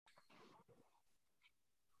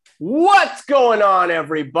What's going on,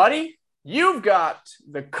 everybody? You've got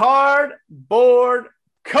the Cardboard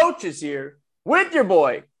Coaches here with your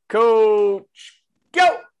boy, Coach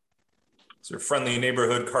Go. So friendly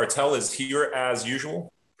neighborhood cartel is here as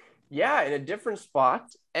usual. Yeah, in a different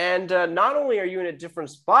spot. And not only are you in a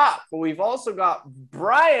different spot, but we've also got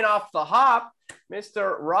Brian off the hop,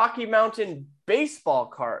 Mr. Rocky Mountain Baseball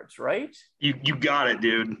Cards, right? You got it,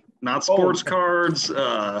 dude. Not sports cards,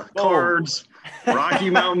 cards, Boom.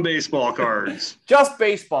 Rocky Mountain baseball cards. Just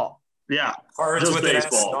baseball. Yeah, Cards just with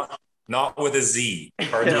baseball. an S, not with a Z.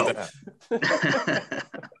 Cards with an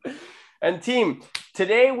S. And team,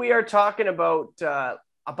 today we are talking about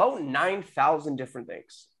 9,000 different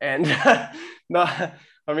things. And not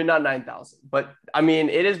 9,000, but I mean,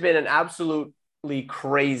 it has been an absolutely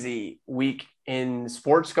crazy week in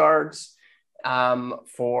sports cards.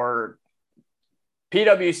 For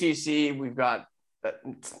Pwcc, we've got the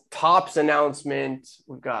Topps announcement.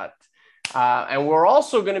 We've got, and we're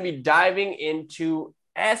also going to be diving into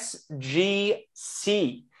SGC.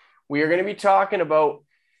 We are going to be talking about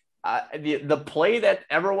the play that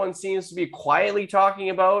everyone seems to be quietly talking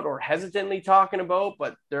about or hesitantly talking about,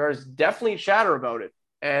 but there's definitely chatter about it.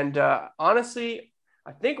 And honestly,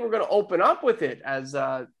 I think we're going to open up with it as,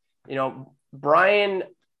 Brian,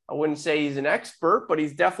 I wouldn't say he's an expert, but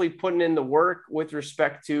he's definitely putting in the work with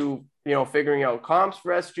respect to, figuring out comps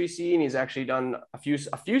for SGC. And he's actually done a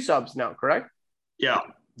few subs now, correct? Yeah,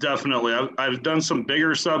 definitely. I've done some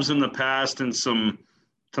bigger subs in the past and some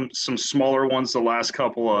smaller ones the last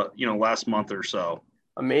couple of, last month or so.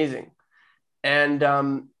 Amazing.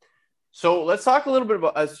 And so let's talk a little bit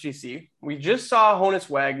about SGC. We just saw Honus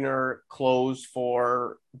Wagner close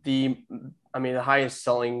for the highest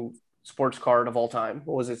selling sports card of all time.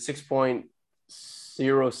 What was it?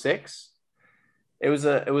 6.06. It was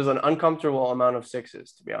an uncomfortable amount of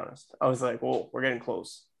sixes, to be honest. I was like, whoa, we're getting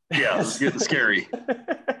close. Yeah, it's getting scary.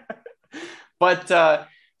 But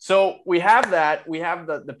so we have that. We have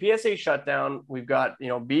the PSA shutdown. We've got,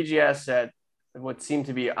 BGS at what seem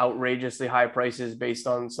to be outrageously high prices based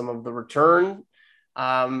on some of the return.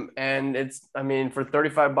 And it's, for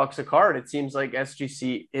 $35 a card, it seems like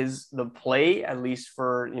SGC is the play, at least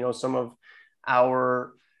for, some of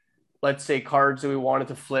our, let's say, cards that we wanted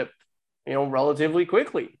to flip, relatively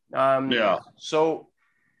quickly. Yeah. So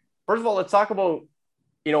first of all, let's talk about,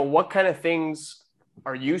 what kind of things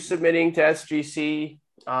are you submitting to SGC?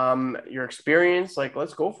 Your experience,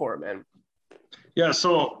 let's go for it, man. Yeah,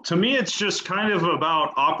 so to me, it's just kind of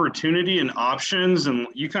about opportunity and options, and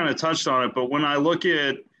you kind of touched on it. But when I look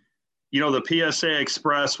at, the PSA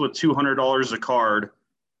Express with $200 a card,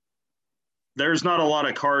 there's not a lot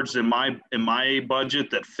of cards in my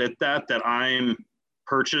budget that fit that I'm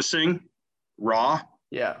purchasing raw.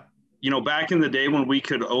 Yeah. Back in the day when we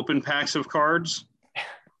could open packs of cards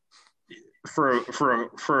for a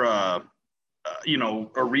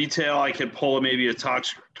retail, I could pull maybe a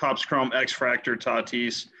Topps Chrome X-Fractor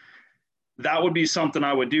Tatis. That would be something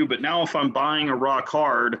I would do. But now if I'm buying a raw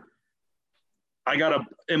card,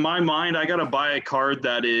 in my mind, I gotta buy a card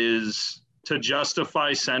that is to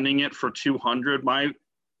justify sending it for 200. My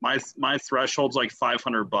threshold's like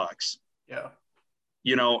 $500. Yeah.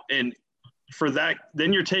 And for that,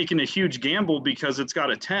 then you're taking a huge gamble because it's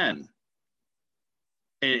got a 10.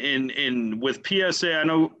 And with PSA, I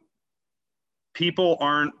know people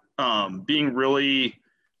aren't being really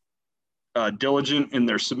diligent in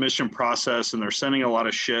their submission process, and they're sending a lot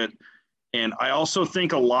of shit. And I also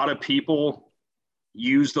think a lot of people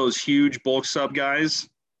use those huge bulk sub guys.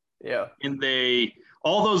 Yeah. And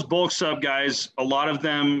all those bulk sub guys, a lot of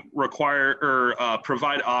them require or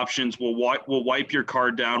provide options. Will wipe your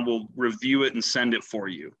card down, will review it and send it for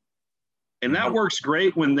you. And that works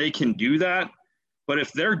great when they can do that. But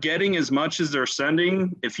if they're getting as much as they're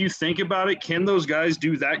sending, if you think about it, can those guys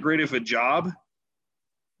do that great of a job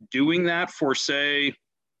doing that for, say,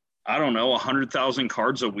 I don't know, 100,000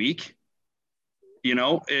 cards a week?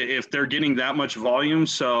 If they're getting that much volume.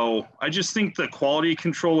 So I just think the quality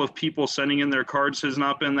control of people sending in their cards has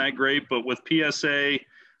not been that great. But with PSA,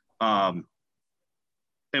 in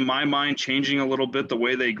my mind, changing a little bit the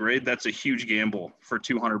way they grade, that's a huge gamble for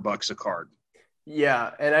 $200 a card. Yeah,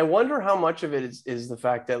 and I wonder how much of it is the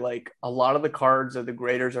fact that a lot of the cards that the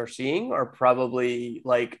graders are seeing are probably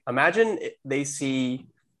imagine they see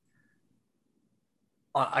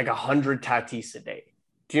 100 Tatis a day.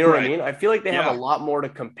 Do you know what I mean? I feel like they have a lot more to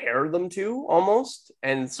compare them to almost.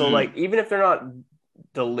 And so even if they're not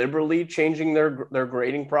deliberately changing their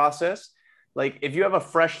grading process, if you have a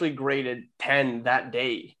freshly graded 10 that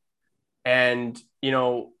day and,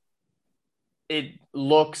 it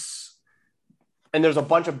looks, and there's a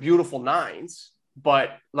bunch of beautiful nines,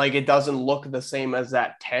 but like it doesn't look the same as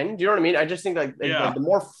that 10. Do you know what I mean? I just think like the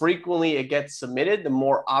more frequently it gets submitted, the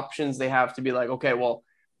more options they have to be like, okay, well,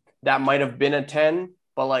 that might have been a 10,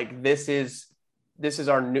 but like this is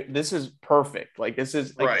our new, this is perfect. Like this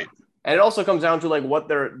is like, right. and it also comes down to like what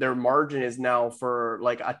their margin is now for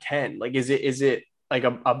like a 10. Like is it like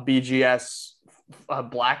a BGS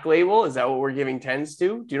black label? Is that what we're giving 10s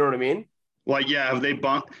to? Do you know what I mean? Like, yeah, have they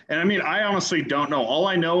bumped? And I mean, I honestly don't know. All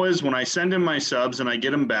I know is when I send in my subs and I get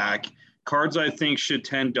them back, cards I think should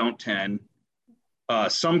 10 don't 10.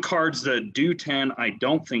 Some cards that do 10 I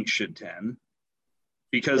don't think should 10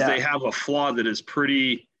 because they have a flaw that is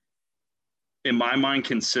pretty, in my mind,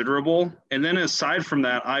 considerable. And then aside from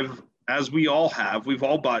that, we've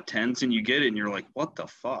all bought 10s and you get it and you're like, what the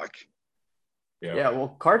fuck? Yeah,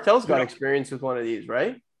 well, Cartel's got experience with one of these,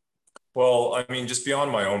 right? Well, I mean, just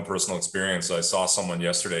beyond my own personal experience, I saw someone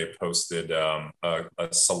yesterday posted a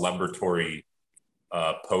celebratory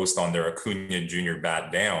post on their Acuna Jr.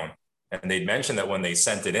 bat down. And they'd mentioned that when they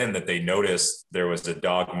sent it in, that they noticed there was a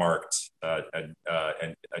dog marked, a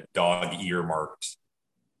dog ear marked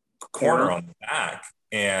corner on the back,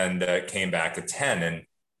 and came back a 10. And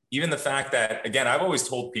even the fact that, again, I've always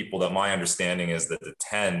told people that my understanding is that the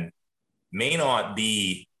 10 may not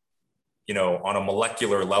be, on a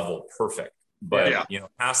molecular level perfect, but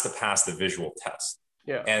has to pass the visual test.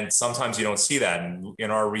 Yeah. And sometimes you don't see that. And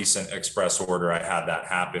in our recent express order, I had that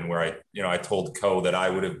happen where I told Co that I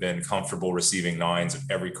would have been comfortable receiving 9s of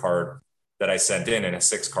every card that I sent in a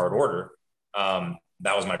 6-card order.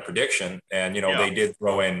 That was my prediction. And, they did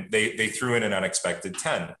throw in, they threw in an unexpected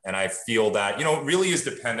 10. And I feel that, it really is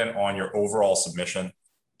dependent on your overall submission.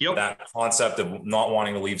 Yep. That concept of not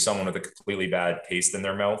wanting to leave someone with a completely bad taste in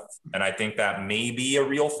their mouth. And I think that may be a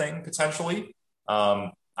real thing potentially.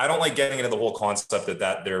 I don't like getting into the whole concept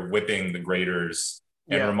that they're whipping the graders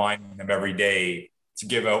and reminding them every day to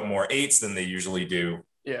give out more 8s than they usually do.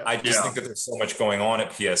 Yeah. I just think that there's so much going on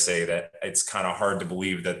at PSA that it's kind of hard to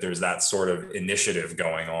believe that there's that sort of initiative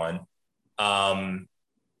going on.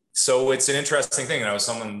 So it's an interesting thing. And I was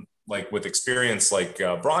someone like with experience, like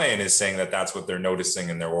Brian is saying that that's what they're noticing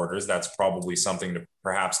in their orders. That's probably something to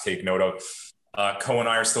perhaps take note of. Co and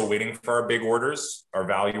I are still waiting for our big orders, our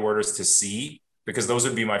value orders to see, because those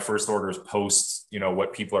would be my first orders post,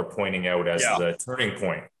 what people are pointing out as the turning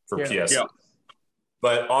point for PSA. Yeah.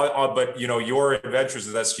 But your adventures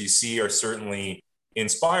with SGC are certainly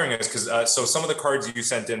inspiring us because so some of the cards you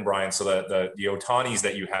sent in, Brian, so the Otanis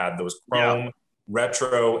that you had, those Chrome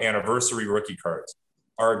retro anniversary rookie cards,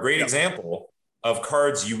 are a great example of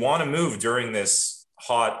cards you want to move during this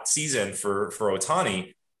hot season for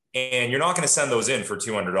Otani, and you're not going to send those in for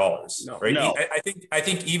 $200, right? No. I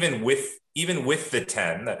think even with the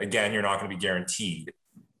 10, that again you're not going to be guaranteed.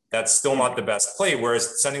 That's still not the best play.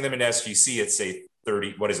 Whereas sending them in SGC at say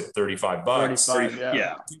 $35, 35, gives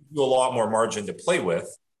you a lot more margin to play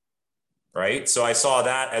with, right? So I saw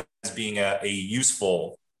that as being a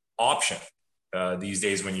useful option. These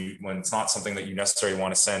days when it's not something that you necessarily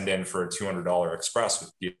want to send in for a $200 express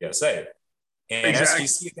with PSA. And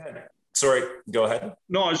SGC again. Sorry, go ahead.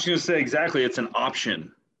 No, I was just going to say exactly. It's an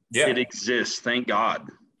option. Yeah. It exists. Thank God.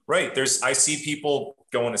 Right. I see people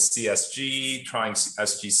going to CSG, trying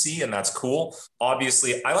SGC, and that's cool.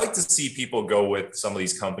 Obviously, I like to see people go with some of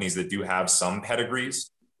these companies that do have some pedigrees.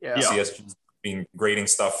 Yeah. CSG's been grading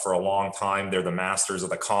stuff for a long time. They're the masters of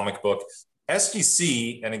the comic book.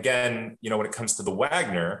 SGC, and again, when it comes to the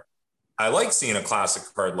Wagner, I like seeing a classic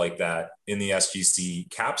card like that in the SGC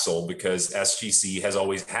capsule because SGC has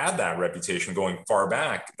always had that reputation going far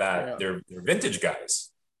back that they're vintage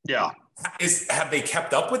guys. Yeah. Have they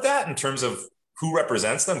kept up with that in terms of who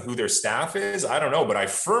represents them, who their staff is? I don't know, but I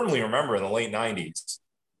firmly remember in the late 90s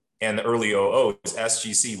and the early 00s,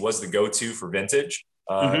 SGC was the go-to for vintage.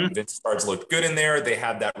 Vintage cards looked good in there. They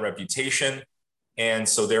had that reputation. And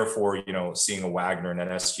so therefore, seeing a Wagner and an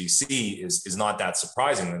SGC is not that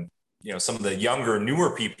surprising. And, some of the younger,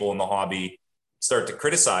 newer people in the hobby start to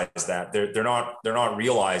criticize that. They're not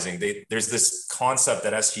realizing there's this concept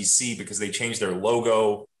that SGC, because they changed their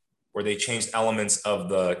logo or they changed elements of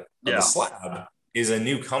the slab, is a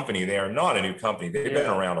new company. They are not a new company. They've been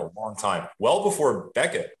around a long time, well before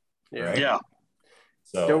Beckett. Right? Yeah.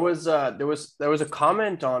 So there was a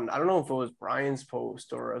comment on, I don't know if it was Brian's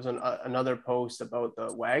post or it was another post about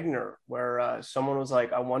the Wagner where someone was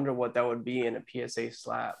like, I wonder what that would be in a PSA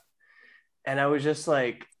slab. And I was just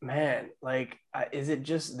like, man, like, is it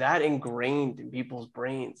just that ingrained in people's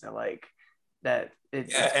brains that like that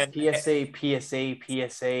it's PSA,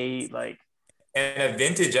 like, And a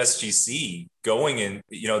vintage SGC going in,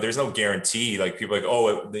 there's no guarantee. Like people are like,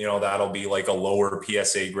 oh, that'll be like a lower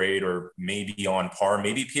PSA grade or maybe on par.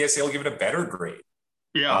 Maybe PSA will give it a better grade.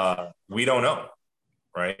 Yeah. We don't know.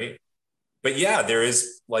 Right. But yeah, there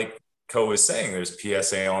is, like Co was saying, there's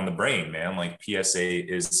PSA on the brain, man. Like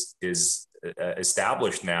PSA is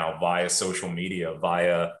established now via social media,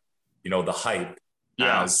 via, the hype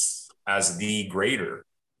as the grader.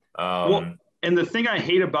 Well, and the thing I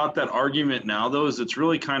hate about that argument now, though, is it's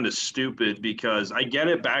really kind of stupid, because I get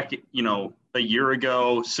it back, a year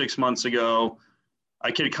ago, 6 months ago.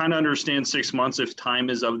 I could kind of understand 6 months if time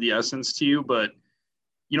is of the essence to you. But,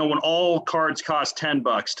 when all cards cost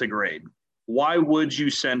 $10 to grade, why would you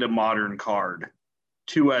send a modern card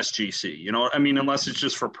to SGC? Unless it's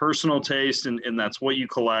just for personal taste and that's what you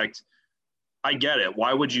collect. I get it.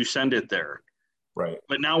 Why would you send it there? Right.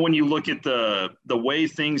 But now when you look at the way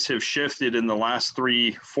things have shifted in the last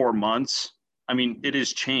 3-4 months, it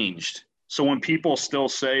has changed. So when people still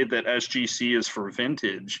say that SGC is for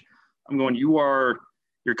vintage, I'm going, you're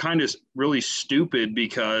kind of really stupid,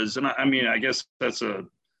 because, and I guess that's a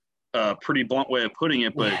pretty blunt way of putting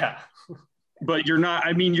it, but yeah. But you're not,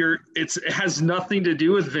 it has nothing to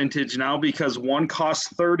do with vintage now, because one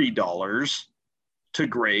costs $30 to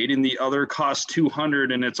grade and the other costs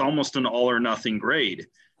 $200, and it's almost an all or nothing grade.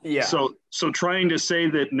 Yeah. So trying to say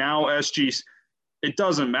that now SGC, it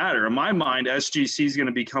doesn't matter. In my mind, SGC is going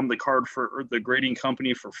to become the card for the grading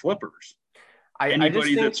company for flippers.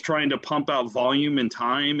 Anybody that's trying to pump out volume and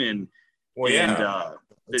time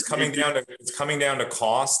it's coming down to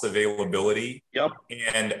cost, availability. Yep.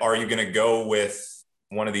 And are you going to go with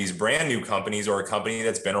one of these brand new companies or a company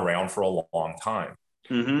that's been around for a long time?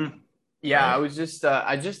 Mm-hmm. Yeah, right?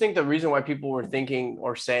 I just think the reason why people were thinking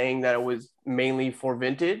or saying that it was mainly for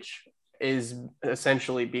vintage is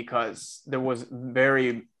essentially because there was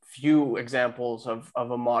very few examples of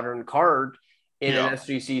a modern card in an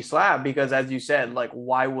SGC slab. Because as you said, like,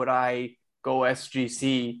 why would I go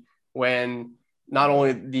SGC when not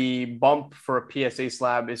only the bump for a PSA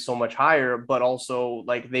slab is so much higher, but also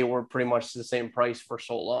like they were pretty much the same price for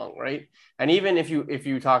so long, right? And even if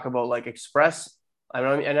you talk about like Express,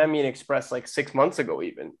 I mean Express like 6 months ago,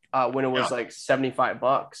 even when it was like $75,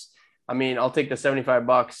 I'll take the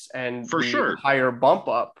 $75 and for sure higher bump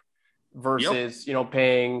up versus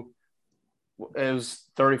paying, it was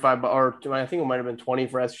 35, or I think it might have been 20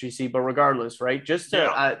 for SGC, but regardless, right? Just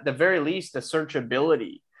to at the very least, the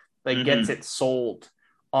searchability gets it sold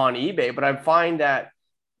on eBay. But I find that,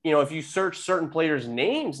 if you search certain players'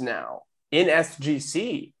 names now in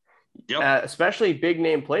SGC, especially big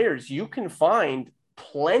name players, you can find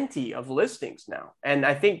plenty of listings now. And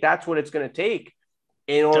I think that's what it's going to take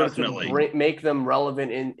in order to make them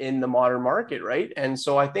relevant in the modern market, right? And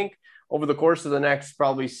so I think over the course of the next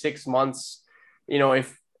probably 6 months,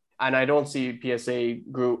 and I don't see PSA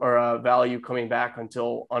group or value coming back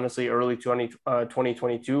until honestly early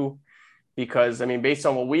 2022, because based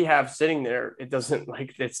on what we have sitting there, it doesn't,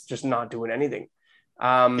 it's just not doing anything.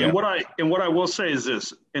 And what I will say is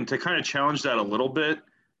this, and to kind of challenge that a little bit,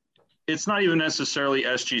 it's not even necessarily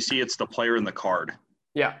SGC, it's the player in the card.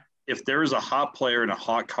 Yeah. If there is a hot player and a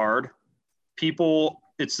hot card,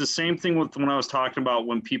 it's the same thing with when I was talking about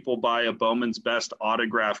when people buy a Bowman's Best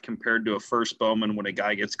autograph compared to a first Bowman when a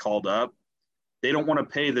guy gets called up. They don't want to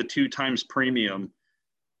pay the 2 times premium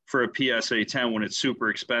for a PSA 10 when it's super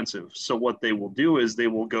expensive. So what they will do is they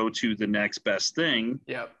will go to the next best thing,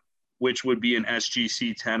 which would be an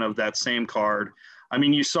SGC 10 of that same card.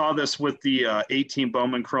 You saw this with the 18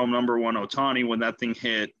 Bowman Chrome number 1 Ohtani when that thing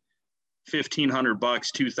hit $1,500,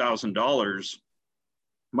 $2,000.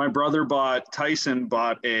 My brother Tyson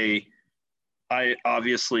bought I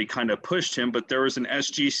obviously kind of pushed him, but there was an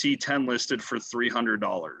SGC 10 listed for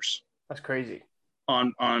 $300. That's crazy.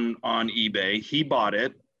 On eBay. He bought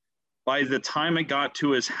it. By the time it got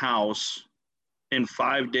to his house, in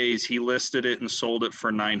 5 days, he listed it and sold it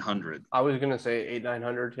for $900. I was going to say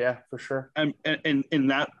 $800-900. Yeah, for sure. And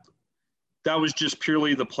that was just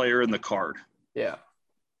purely the player and the card. Yeah.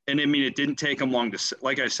 And it didn't take him long to,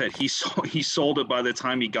 like I said, he sold it by the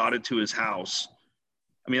time he got it to his house.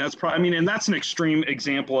 That's probably, and that's an extreme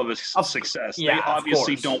example of success. Yeah, they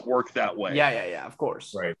obviously don't work that way. Yeah, of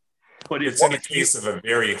course. Right. But it's in the case of a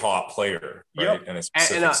very hot player, right? And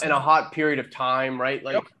in a hot period of time, right?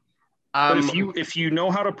 But if you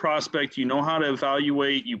know how to prospect, you know how to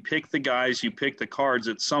evaluate, you pick the guys, you pick the cards,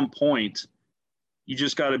 at some point, you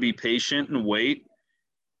just got to be patient and wait.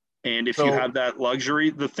 And if you have that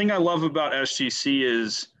luxury, the thing I love about SGC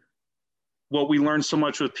is what we learned so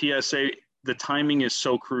much with PSA, the timing is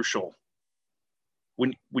so crucial.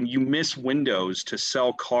 when you miss windows to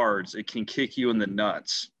sell cards, it can kick you in the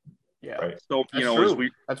nuts. Yeah. Right. So, That's true.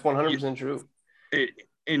 That's 100% true.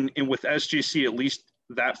 And with SGC, at least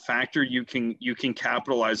that factor you can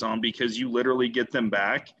capitalize on, because you literally get them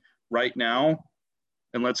back right now.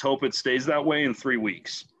 And let's hope it stays that way in 3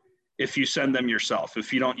 weeks. If you send them yourself,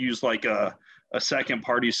 if you don't use like a second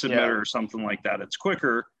party submitter or something like that, it's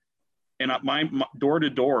quicker. And my door to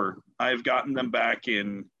door, I've gotten them back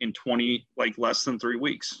in 20, like less than 3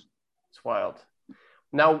 weeks. It's wild.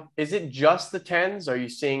 Now, is it just the 10s? Are you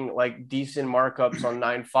seeing like decent markups on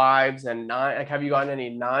 9.5s and 9? Like, have you gotten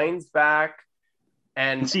any 9s back?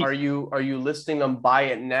 And are you listing them buy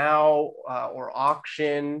it now or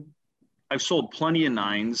auction? I've sold plenty of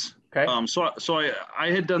 9s. Okay. So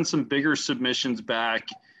I had done some bigger submissions back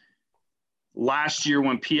last year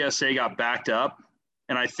when PSA got backed up.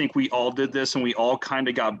 And I think we all did this, and we all kind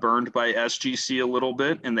of got burned by SGC a little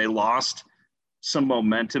bit, and they lost some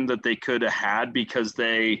momentum that they could have had because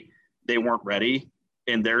they weren't ready,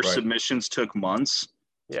 and their submissions took months.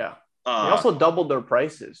 Yeah. They also doubled their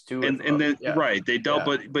prices too. And then right, they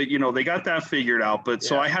doubled, but they got that figured out. But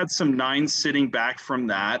so I had some 9s sitting back from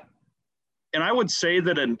that, and I would say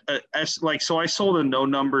that so I sold a no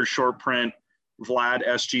number short print Vlad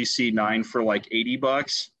SGC 9 for like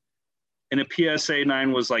 $80. And a PSA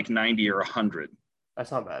 9 was like 90 or 100.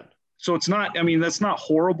 That's not bad. So it's not, I mean, that's not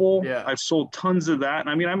horrible. Yeah. I've sold tons of that. And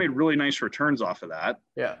I mean, I made really nice returns off of that.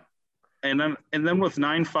 Yeah. And then with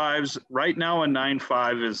 9.5s, right now a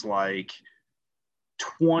 9.5 is like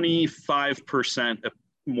 25%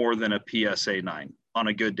 more than a PSA 9 on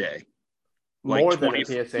a good day. Like more than a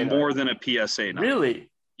PSA 9? More than a PSA 9. Really?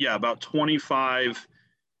 Yeah, about 15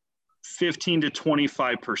 to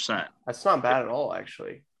 25%. That's not bad at all,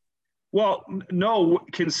 actually. Well, no,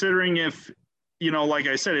 considering if, like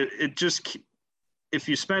I said, it just, if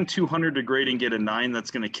you spend 200 to grade and get a 9,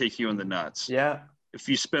 that's going to kick you in the nuts. Yeah. If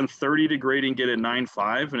you spend 30 to grade and get a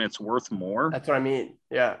 9.5 and it's worth more. That's what I mean.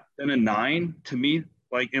 Yeah. Than a 9, to me,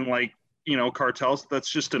 cartels, that's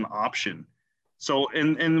just an option. So,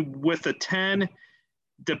 and with a 10,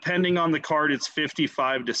 depending on the card, it's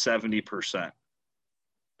 55 to 70%,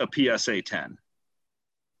 a PSA 10.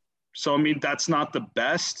 So, I mean, that's not the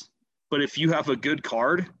best. But if you have a good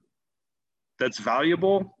card that's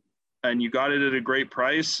valuable and you got it at a great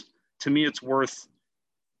price, to me, it's worth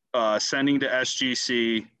sending to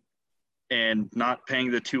SGC and not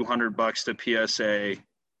paying the $200 to PSA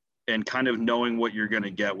and kind of knowing what you're going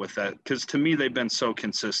to get with that. Because to me, they've been so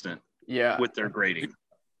consistent with their grading.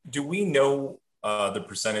 Do we know the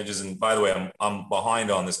percentages? And by the way, I'm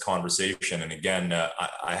behind on this conversation. And again,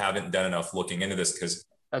 I haven't done enough looking into this because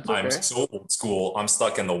okay. I'm so old school. I'm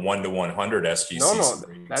stuck in the 1 to 100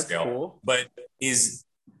 SGC that's scale. Cool. But is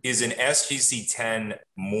an SGC 10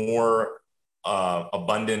 more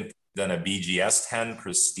abundant than a BGS 10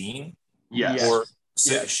 pristine? Yes. Or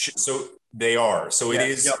so they are. So it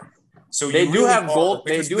is. Yep. So they do have gold.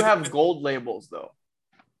 They do have gold labels though.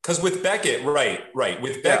 Because with Beckett, right.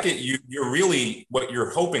 With Beckett, you're really what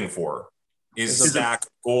you're hoping for is stack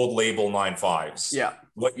gold label 9.5s. Yeah.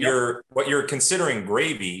 What you're considering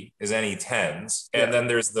gravy is any 10s, and then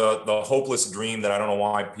there's the hopeless dream that I don't know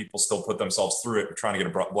why people still put themselves through it trying to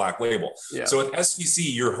get a black label. Yeah. So with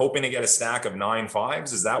SGC, you're hoping to get a stack of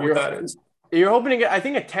 9.5s. Is that what that is? You're hoping to get. I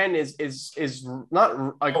think a 10 is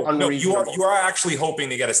not like unreasonable. No, you are actually hoping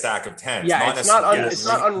to get a stack of 10s. Yeah, it's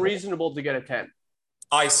not unreasonable to get a 10.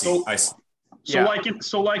 I see. So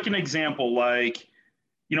like an example, like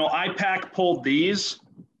IPAC pulled these.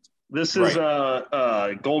 This is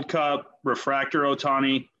a Gold Cup Refractor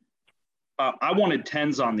Otani. I wanted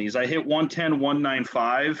 10s on these. I hit 110,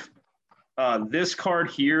 195. This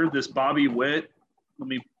card here, this Bobby Witt.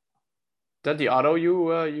 Is that the auto you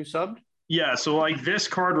subbed? Yeah. So like this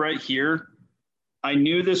card right here, I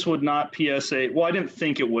knew this would not PSA. Well, I didn't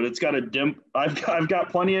think it would. It's got a dimp. I've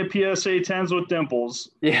got plenty of PSA 10s with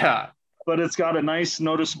dimples. Yeah. But it's got a nice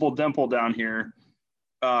noticeable dimple down here.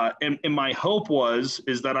 And my hope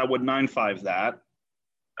is that I would 9.5 that.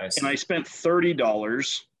 And I spent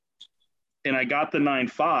 $30 and I got the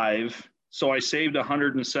 9.5. So I saved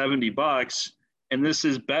 $170 and this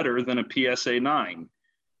is better than a PSA 9.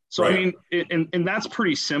 So, I mean, and that's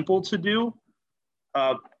pretty simple to do.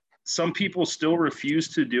 Some people still refuse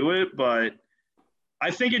to do it, but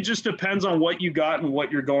I think it just depends on what you got and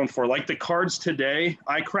what you're going for. Like the cards today,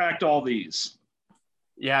 I cracked all these.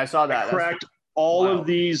 Yeah, I saw that. I cracked all of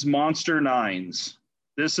these monster 9s.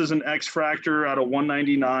 This is an X-Fractor out of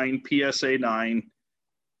 199, PSA 9.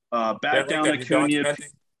 Back down Acuna.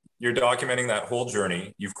 You're documenting that whole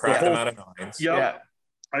journey. You've cracked them out of 9s. Yep. Yeah.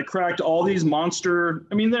 I cracked all these monster.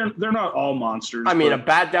 I mean, they're not all monsters. I mean, a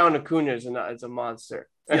bat down Acuna is a monster.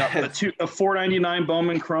 Yeah, a $4.99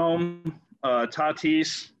 Bowman Chrome,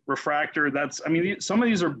 Tatis refractor. Some of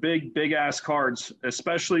these are big ass cards,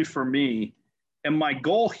 especially for me. And my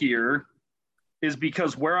goal here is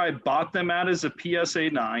because where I bought them at is a PSA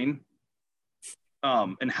 9,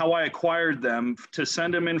 and how I acquired them to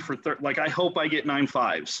send them in for I hope I get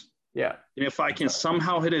 9.5s. Yeah. And if I can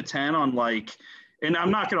somehow hit a 10 on and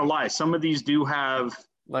I'm not gonna lie, some of these do have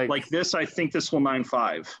like this. I think this will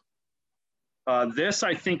 9.5. This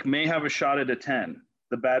I think may have a shot at a 10.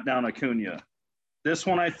 The bat down Acuna. This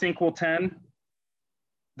one I think will 10.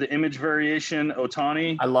 The image variation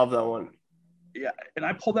Otani. I love that one. Yeah, and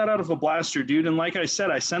I pulled that out of a blaster, dude. And like I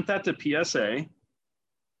said, I sent that to PSA.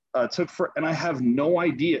 And I have no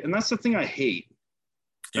idea. And that's the thing I hate.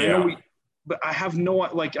 Yeah. But I have no,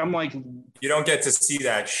 I'm like. You don't get to see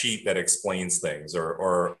that sheet that explains things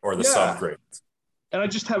or the subgrades. And I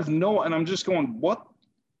just have and I'm just going, what?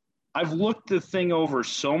 I've looked the thing over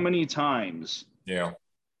so many times. Yeah.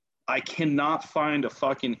 I cannot find a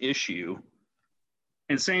fucking issue.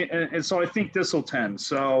 And so I think this will 10.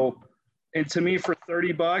 So, and to me, for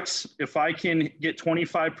 $30, if I can get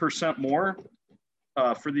 25% more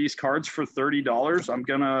for these cards for $30, I'm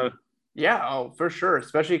gonna. Yeah, oh, for sure.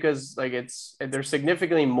 Especially because they're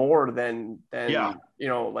significantly more than So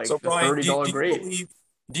the Brian, $30 grade.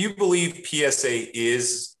 Do you believe PSA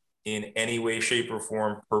is in any way, shape, or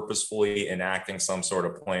form purposefully enacting some sort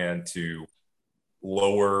of plan to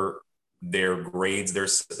lower their grades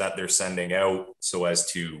that they're sending out so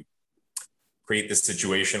as to create this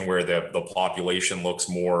situation where the population looks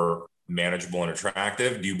more manageable and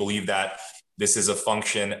attractive? Do you believe that this is a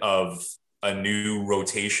function of a new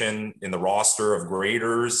rotation in the roster of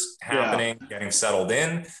graders happening, getting settled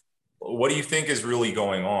in? What do you think is really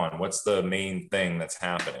going on? What's the main thing that's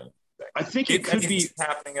happening? I think it could be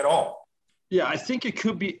happening at all. Yeah, I think it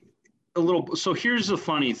could be a little. So here's the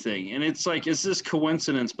funny thing, and it's is this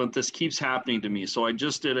coincidence? But this keeps happening to me. So I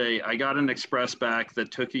got an express back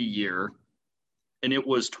that took a year, and it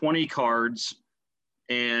was 20 cards,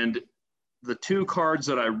 and the 2 cards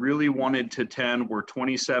that I really wanted to 10 were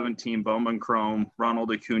 2017 Bowman Chrome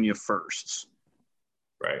Ronald Acuna firsts.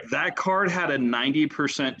 Right. That card had a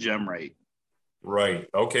 90% gem rate. Right.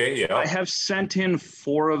 Okay. Yeah. I have sent in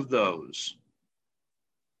 4 of those.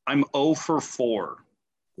 I'm 0 for 4.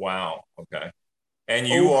 Wow. Okay. And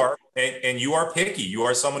you are picky. You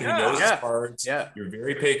are someone who knows his cards. Yeah. You're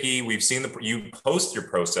very picky. We've seen you post your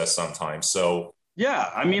process sometimes. So yeah,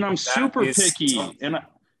 I'm super picky,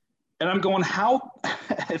 and I'm going, how,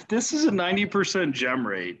 if this is a 90% gem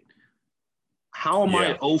rate, how am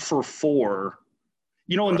I 0 for 4?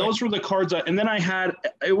 And those were the cards. And then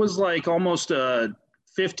it was almost a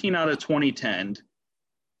 15 out of 2010.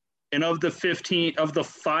 And of the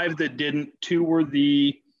 5 that didn't, 2 were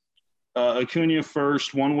the Acuna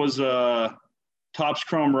first. One was Topps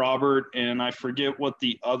Chrome Robert, and I forget what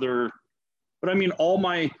the other. But all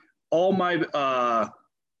my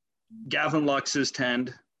Gavin Lux's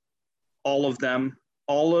 10. All of them,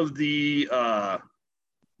 all of the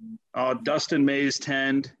Dustin May's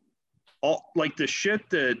 10, all the shit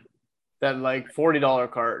that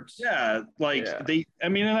 $40 cards. Yeah,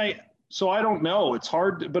 so I don't know. It's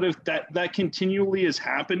hard, but if that continually is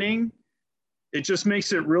happening, it just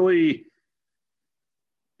makes it really.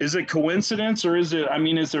 Is it coincidence or is it?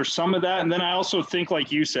 Is there some of that? And then I also think,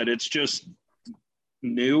 like you said, it's just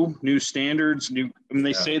new standards.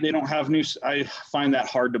 They say they don't have new. I find that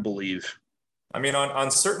hard to believe. On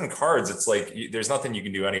certain cards, it's there's nothing you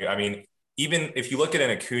can do. Even if you look at an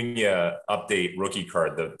Acuna update rookie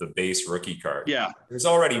card, the base rookie card, there's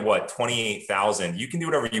already 28,000. You can do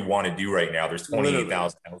whatever you want to do right now. There's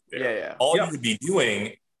 28,000 out there. Yeah. You would be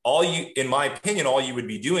doing, in my opinion, all you would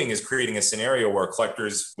be doing is creating a scenario where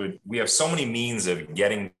collectors we have so many means of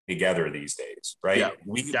getting together these days, right? Yeah.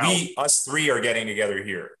 We us 3 are getting together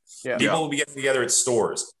here. Yeah. People will be getting together at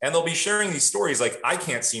stores, and they'll be sharing these stories. I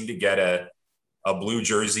can't seem to get a blue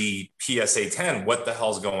jersey PSA 10. What the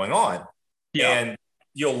hell's going on? Yeah. And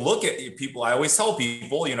you'll look at people. I always tell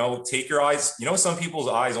people, take your eyes. Some people's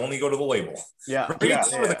eyes only go to the label. Yeah.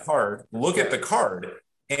 Over the card, look at the card.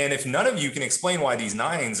 And if none of you can explain why these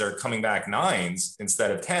 9s are coming back 9s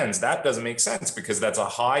instead of 10s, that doesn't make sense, because that's a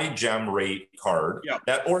high gem rate card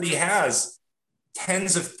that already has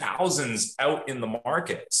tens of thousands out in the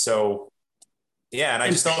market. So yeah, and I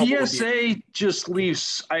just don't know. PSA just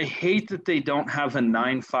leaves. I hate that they don't have a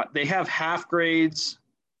 9.5. They have half grades.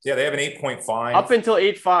 Yeah, they have an 8.5 up until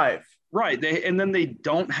 8.5. Right. And then they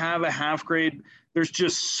don't have a half grade. There's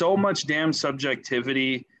just so much damn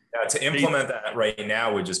subjectivity. Yeah, to implement that right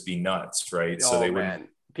now would just be nuts, right? So they wouldn't.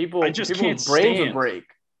 People, I just can't brains would stand. break.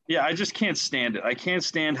 Yeah, I just can't stand it. I can't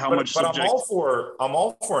stand how much But subject. I'm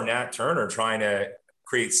all for Nat Turner trying to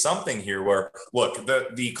create something here where, look,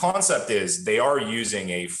 the concept is they are using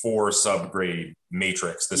a 4 subgrade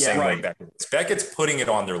matrix the same way Beckett's putting it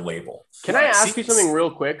on their label. Can I ask you something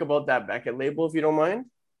real quick about that Beckett label, if you don't mind?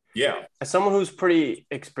 Yeah. As someone who's pretty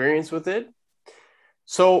experienced with it,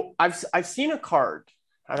 so I've seen a card.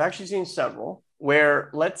 I've actually seen several where,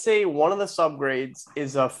 let's say, one of the subgrades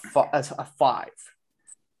is a 5,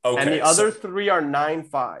 okay, and the other 3 are 9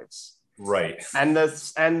 5s. Right. And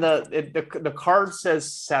the card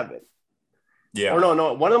says 7. Yeah. Or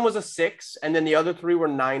no, one of them was a 6, and then the other 3 were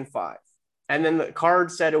 9 5. And then the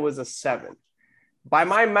card said it was a 7. By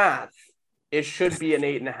my math, it should be an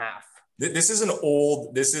 8.5. This is an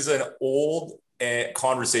old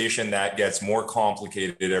conversation that gets more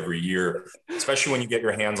complicated every year, especially when you get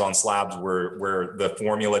your hands on slabs where the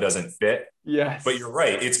formula doesn't fit. Yes. But you're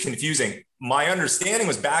right. It's confusing. My understanding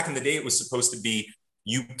was back in the day, it was supposed to be,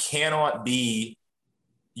 you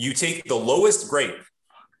take the lowest grade,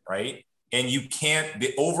 right? And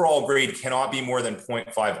the overall grade cannot be more than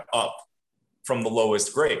 0.5 up from the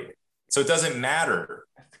lowest grade. So it doesn't matter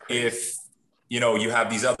if, you have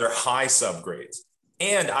these other high subgrades.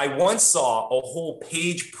 And I once saw a whole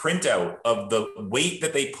page printout of the weight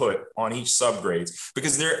that they put on each subgrades,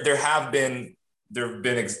 because there have been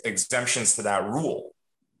exemptions to that rule.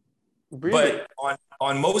 Really? But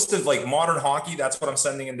on most of like modern hockey, that's what I'm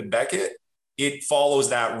sending into Beckett. It follows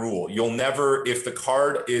that rule. You'll never, if the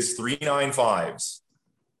card is 3 9 5s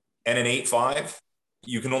and an 8 5,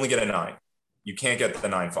 you can only get a 9. You can't get the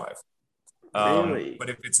 9 5. Really? But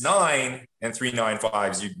if it's 9 and 3 9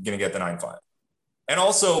 5s, you're going to get the 9 5. And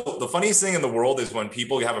also, the funniest thing in the world is when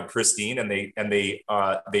people have a pristine and they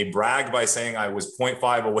brag by saying I was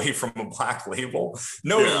 0.5 away from a black label.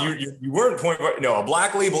 No, you weren't 0.5. No, a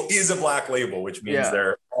black label is a black label, which means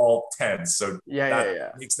they're all 10s. So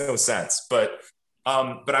that makes no sense. But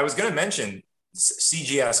I was going to mention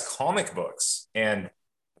CGS comic books, and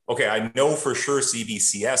okay, I know for sure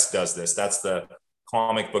CBCS does this. That's the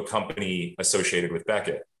comic book company associated with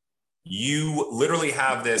Beckett. You literally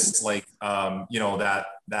have this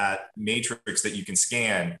that matrix that you can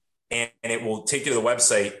scan, and it will take you to the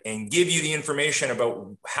website and give you the information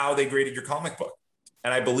about how they graded your comic book.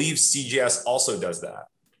 And I believe CGS also does that.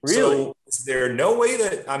 Really? So is there no way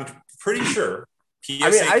that, I'm pretty sure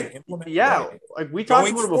PSA can implement like we talked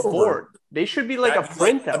about it before. They should be like a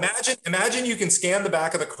printout. Imagine you can scan the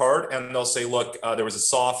back of the card and they'll say, look, there was a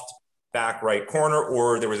soft back right corner,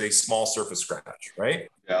 or there was a small surface scratch, right?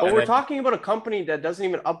 Yeah. But we're talking about a company that doesn't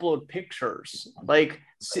even upload pictures. Like,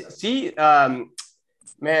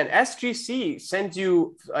 SGC sends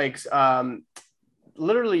you like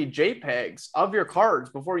literally JPEGs of your cards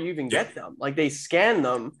before you even get them. Like, they scan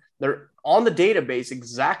them, they're on the database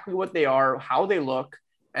exactly what they are, how they look,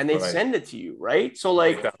 and they send it to you, right? So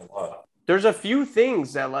like, there's a few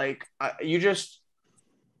things that like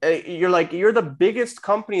you're the biggest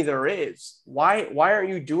company there is. Why aren't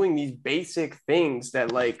you doing these basic things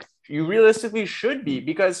that like you realistically should be?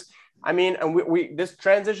 Because I mean, and we this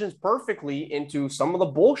transitions perfectly into some of the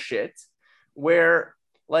bullshit where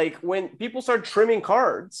like when people start trimming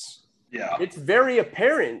cards, it's very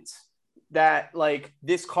apparent that like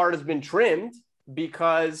this card has been trimmed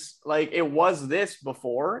because like it was this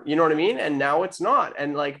before, you know what I mean? And now it's not.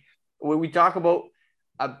 And like when we talk about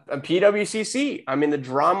a PWCC, I mean, the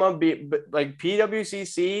drama, like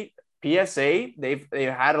PWCC, PSA, they've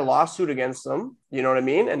had a lawsuit against them, you know what I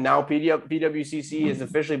mean? And now PWCC has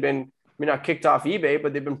officially been, not kicked off eBay,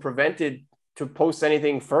 but they've been prevented to post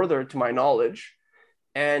anything further, to my knowledge.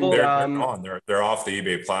 And they're gone. They're off the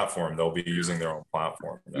eBay platform. They'll be using their own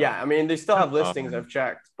platform. Yeah, I mean, they still have listings. I've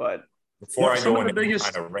checked, but before I go into any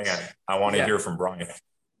kind of rant, I want to hear from Brian.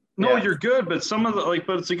 No, you're good, but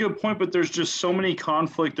but it's a good point, but there's just so many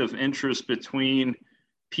conflict of interest between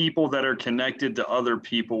people that are connected to other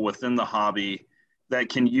people within the hobby that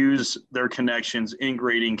can use their connections in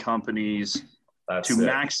grading companies to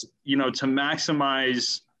maximize,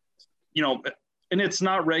 and it's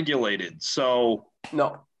not regulated. So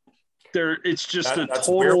no, it's just that's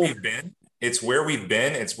where we've been. It's where we've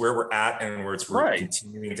been. It's where we're at, and where we're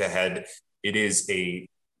continuing to head. It is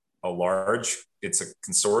it's a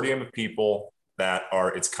consortium of people that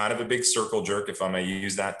it's kind of a big circle jerk, if I may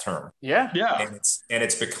use that term. Yeah. And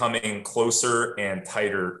it's becoming closer and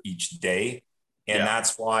tighter each day. And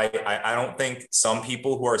that's why I don't think some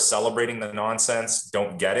people who are celebrating the nonsense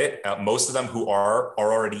don't get it. Most of them who are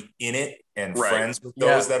already in it and friends with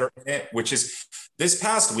those that are in it, which is this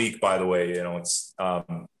past week, by the way, it's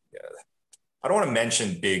I don't want to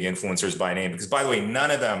mention big influencers by name because, by the way,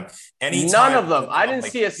 none of them. None of them. I didn't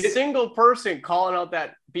see a single person calling out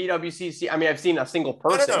that Pwcc. I mean, I've seen a single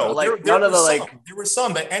person, but like none of the like. There were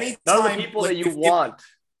some, but anytime none of the people that you want.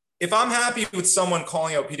 If I'm happy with someone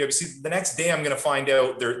calling out PwC, the next day I'm going to find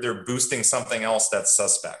out they're boosting something else that's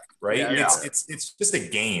suspect, right? Yeah. It's just a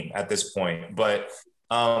game at this point. But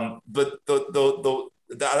that's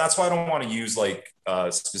why I don't want to use like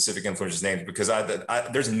specific influencers' names because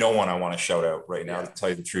there's no one I want to shout out right now, to tell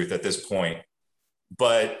you the truth at this point.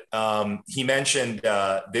 But he mentioned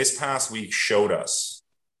this past week showed us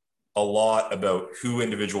a lot about who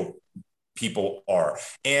individual people are.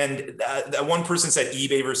 And that one person said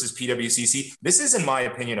eBay versus PWCC. This is, in my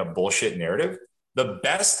opinion, a bullshit narrative. The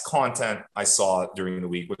best content I saw during the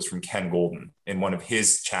week was from Ken Golden in one of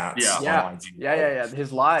his chats. Yeah.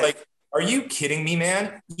 His live. Like, are you kidding me,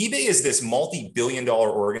 man? eBay is this multi-billion-dollar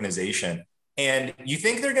organization. And you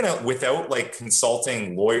think they're going to, without like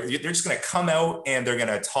consulting lawyers, they're just going to come out and they're going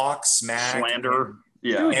to talk smack. Slander.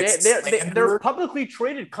 Dude, they're a publicly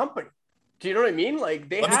traded company. Do you know what I mean? Like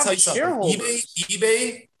they have shareholders.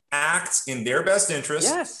 eBay acts in their best interest.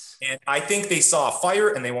 Yes. And I think they saw a fire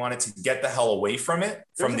and they wanted to get the hell away from it.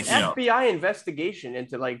 There's an FBI investigation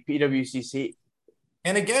into like PWCC.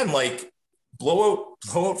 And again, like blowout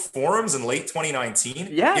forums in late 2019.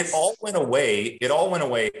 Yes. It all went away.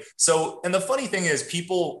 So, and the funny thing is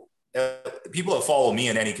people that follow me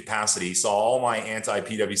in any capacity saw all my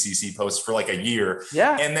anti-PWCC posts for like a year.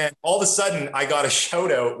 Yeah. And then all of a sudden I got a shout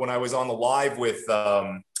out when I was on the live with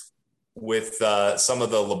some of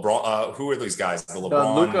the LeBron, who are these guys? The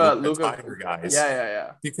LeBron, Luka Tiger guys.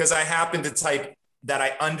 Yeah. Because I happened to type that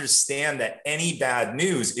I understand that any bad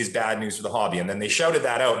news is bad news for the hobby. And then they shouted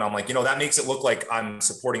that out. And I'm like, that makes it look like I'm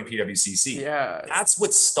supporting PWCC. Yeah. That's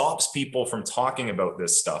what stops people from talking about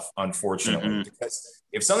this stuff, unfortunately, because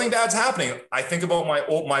if something bad's happening, I think about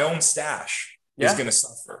my own stash is going to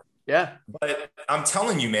suffer. Yeah. But I'm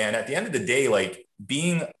telling you, man, at the end of the day, like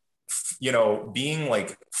being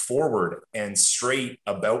like forward and straight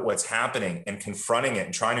about what's happening and confronting it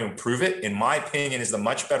and trying to improve it, in my opinion, is the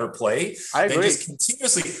much better play. I agree. Than just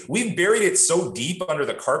continuously, we've buried it so deep under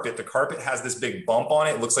the carpet. The carpet has this big bump on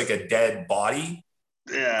it. It looks like a dead body.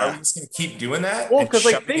 Yeah. Are we just going to keep doing that? Well, because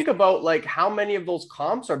like think about like how many of those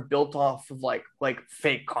comps are built off of like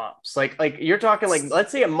fake comps. Like you're talking like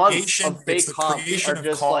let's say a month of fake comps are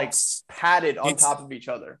just like padded on top of each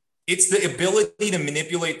other. It's the ability to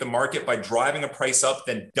manipulate the market by driving a price up,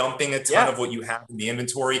 then dumping a ton of what you have in the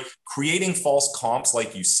inventory, creating false comps,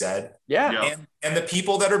 like you said. Yeah. And the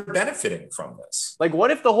people that are benefiting from this. Like, what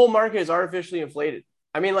if the whole market is artificially inflated?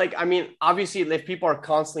 I mean, obviously, if people are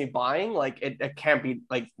constantly buying, like, it can't be,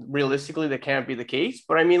 like, realistically, that can't be the case.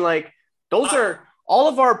 But I mean, like, those are all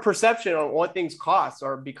of our perception on what things cost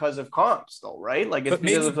are because of comps, though, right? Like, it's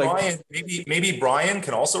because of, like, maybe Brian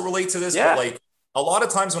can also relate to this, but like, a lot of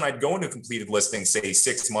times when I'd go into completed listings, say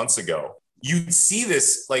 6 months ago, you'd see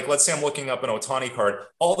this, like, let's say I'm looking up an Otani card.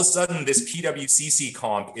 All of a sudden, this PWCC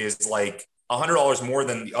comp is like $100 more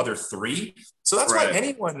than the other three. So that's why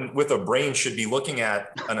anyone with a brain should be looking at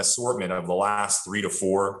an assortment of the last 3 to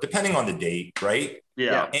 4, depending on the date, right?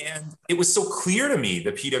 Yeah. And it was so clear to me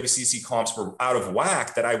the PWCC comps were out of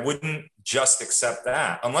whack that I wouldn't just accept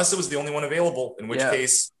that unless it was the only one available, in which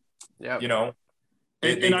case,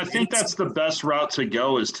 And I think that's the best route to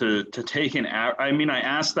go is to take I mean, I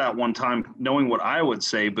asked that one time knowing what I would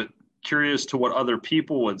say, but curious to what other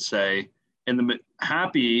people would say, and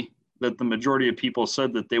happy that the majority of people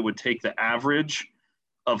said that they would take the average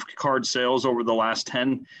of card sales over the last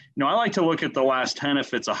 10. I like to look at the last 10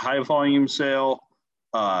 if it's a high volume sale.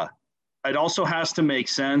 It also has to make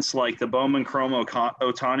sense, like the Bowman Chrome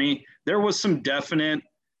Otani. There was some definite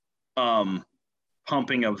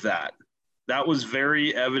pumping of that. That was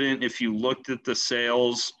very evident if you looked at the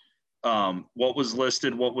sales, what was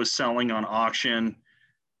listed, what was selling on auction.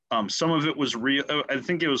 Some of it was real. I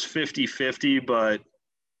think it was 50-50, but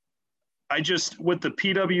with the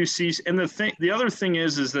PWCs, and the other thing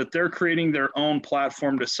is that they're creating their own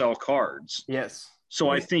platform to sell cards. Yes. So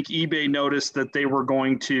I think eBay noticed that they were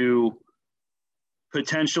going to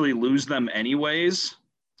potentially lose them anyways.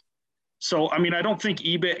 So, I mean, I don't think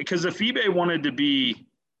eBay, because if eBay wanted to be,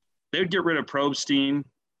 they would get rid of Probstein.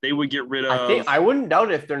 They would get rid of. I wouldn't doubt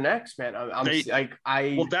it if they're next, man.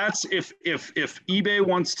 Well, that's if eBay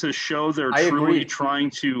wants to show they're truly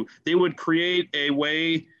trying to. They would create a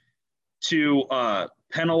way to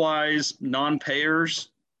penalize non-payers,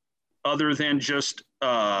 other than just.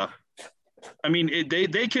 I mean,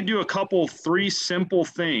 they could do 3 simple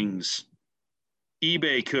things.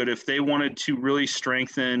 eBay could, if they wanted to really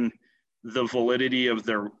strengthen the validity of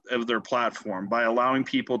their platform by allowing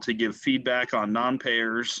people to give feedback on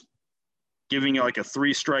non-payers, giving like a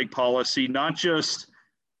 3-strike policy. Not just,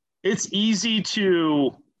 it's easy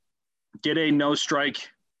to get a no strike.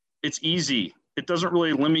 It's easy. It doesn't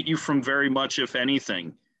really limit you from very much, if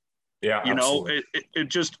anything. Yeah, you know,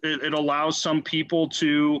 absolutely. it allows some people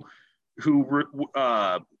who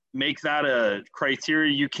make that a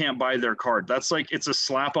criteria. You can't buy their card. That's like, it's a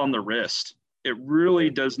slap on the wrist. It really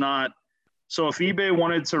does not. So if eBay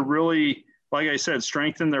wanted to really, like I said,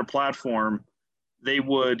 strengthen their platform, they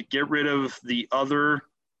would get rid of the other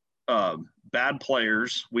bad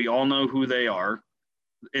players. We all know who they are,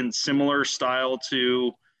 in similar style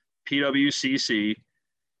to Pwcc,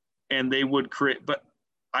 and they would create. But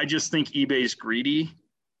I just think eBay's greedy,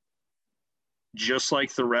 just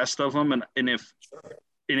like the rest of them. And if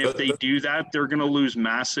they do that, they're going to lose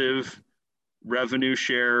massive revenue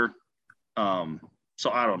share.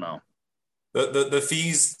 So I don't know. The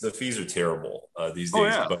fees are terrible these days.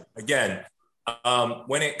 Yeah. But again,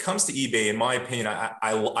 when it comes to eBay, in my opinion,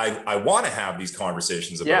 I want to have these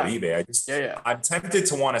conversations about eBay. I'm tempted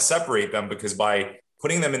to want to separate them, because by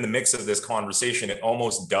putting them in the mix of this conversation, it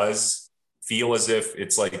almost does feel as if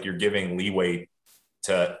it's like you're giving leeway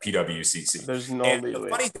to Pwcc. There's no leeway. The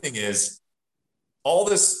funny thing is, all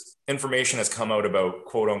this information has come out about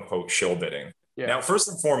quote unquote shill bidding. Yeah. Now, first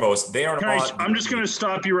and foremost, they are not. I'm just going to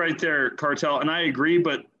stop you right there, Cartel. And I agree,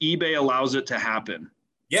 but eBay allows it to happen.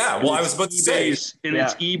 Yeah. Well, I was about to say. It's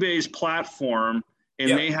eBay's platform, and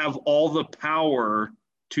they have all the power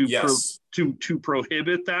to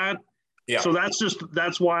prohibit that. Yeah. So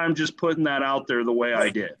that's why I'm just putting that out there the way I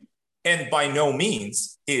did. And by no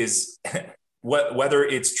means is whether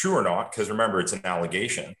it's true or not, because remember, it's an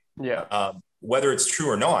allegation. Yeah. Whether it's true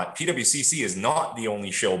or not, Pwcc is not the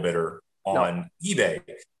only shill bidder on eBay.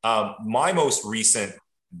 My most recent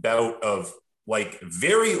bout of like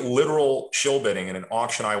very literal shill bidding in an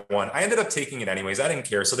auction I won, I ended up taking it anyways. I didn't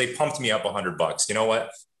care. So they pumped me up $100. You know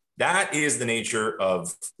what? That is the nature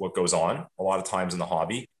of what goes on a lot of times in the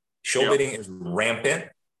hobby. Shill bidding is rampant.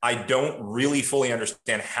 I don't really fully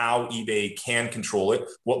understand how eBay can control it.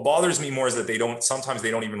 What bothers me more is that sometimes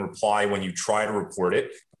they don't even reply when you try to report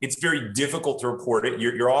it. It's very difficult to report it.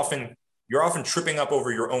 You're often tripping up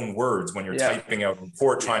over your own words when you're typing out a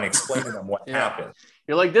report, trying to explain to them what happened.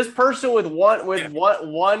 You're like, this person with one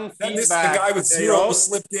feedback. The guy with zero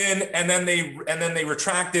slipped in, and then they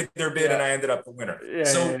retracted their bid, and I ended up the winner.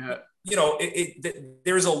 You know,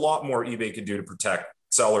 there's a lot more eBay could do to protect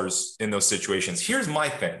sellers in those situations. Here's my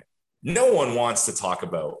thing. No one wants to talk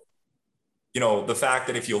about, the fact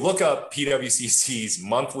that if you look up Pwcc's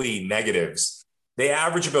monthly negatives, they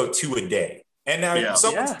average about 2 a day. And now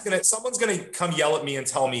someone's gonna come yell at me and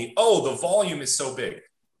tell me, oh, the volume is so big.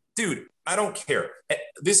 Dude, I don't care.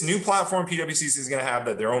 This new platform Pwcc is gonna have,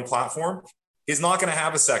 that their own platform is not going to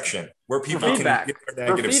have a section where people can give their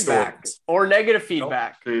negative stories or negative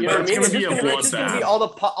feedback. You know what I mean? It's just going to be all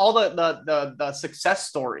the success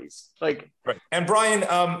stories. Like, right. And Brian,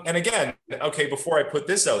 and again, okay, before I put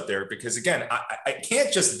this out there, because again, I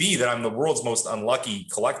can't just be that I'm the world's most unlucky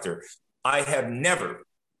collector. I have never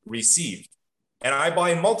received, and I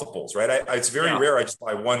buy in multiples, right? It's very rare I just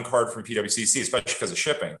buy one card from Pwcc, especially because of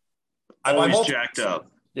shipping. I buy multiples. Jacked up.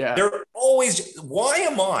 Yeah. They're always, why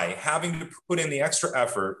am I having to put in the extra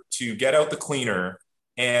effort to get out the cleaner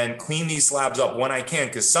and clean these slabs up when I can?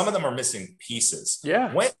 Because some of them are missing pieces.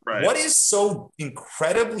 Yeah. What is so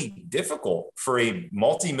incredibly difficult for a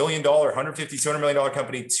multi-million dollar, $150, $200 million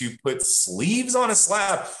company to put sleeves on a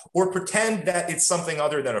slab or pretend that it's something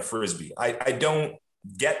other than a Frisbee? I don't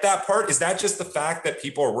get that part. Is that just the fact that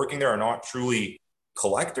people are working there are not truly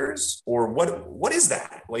collectors? Or what is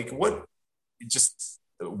that? Like, what, just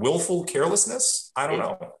willful carelessness? I don't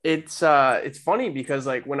know. It's funny because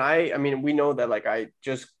like when we know that like I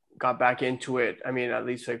just got back into it. I mean, at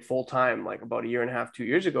least like full time, like about 1.5 years, 2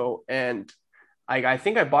 years ago. And I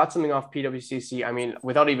think I bought something off Pwcc. I mean,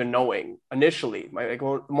 without even knowing initially,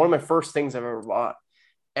 one of my first things I've ever bought.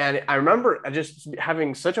 And I remember just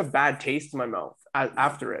having such a bad taste in my mouth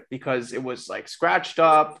after it, because it was like scratched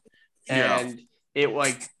up and it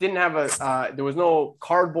like didn't have there was no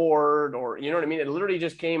cardboard, or, you know what I mean? It literally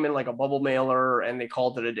just came in like a bubble mailer and they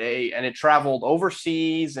called it a day, and it traveled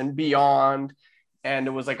overseas and beyond. And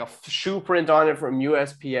it was like a shoe print on it from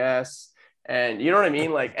USPS. And you know what I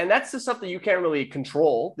mean? Like, and that's the stuff that you can't really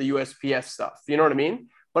control, the USPS stuff. You know what I mean?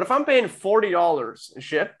 But if I'm paying $40 to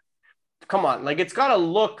ship, come on, like it's got to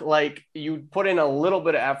look like you put in a little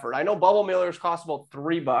bit of effort. I know bubble mailers cost about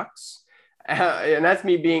 $3. And that's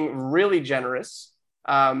me being really generous.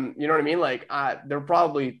 You know what I mean? Like they're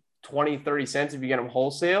probably 20, 30 cents if you get them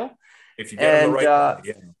wholesale. if you get them the right way,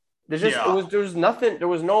 yeah. There was nothing, there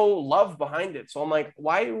was no love behind it. So I'm like,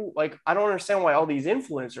 why? Like, I don't understand why all these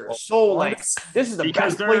influencers are so like, this is the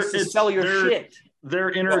best place to sell your shit.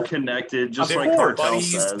 They're interconnected, just like they're Cartel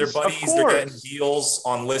buddies, says. They're buddies. They're getting deals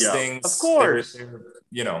on listings. Yeah. Of course. They're,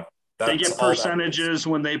 you know, they get percentages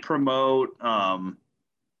when they promote.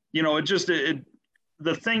 You know,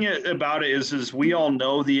 the thing about it is we all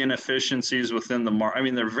know the inefficiencies within the market. I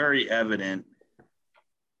mean, they're very evident.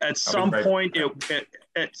 At some point,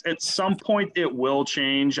 at some point it will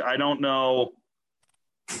change. I don't know.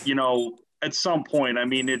 You know, at some point. I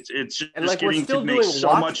mean, it's just and like getting to make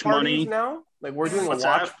so much money now. Like we're doing a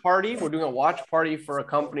watch party. We're doing a watch party for a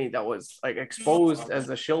company that was like exposed as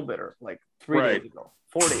a shill bidder like 3 days ago,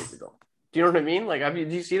 4 days ago. Do you know what I mean? Like, do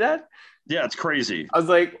you see that? Yeah, it's crazy. I was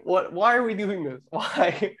like, what? Why are we doing this?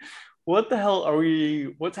 Why? What the hell are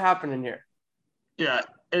we? What's happening here? Yeah,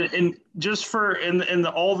 and just for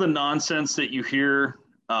all the nonsense that you hear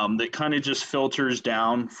that kind of just filters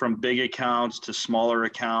down from big accounts to smaller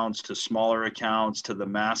accounts to smaller accounts to the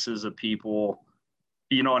masses of people,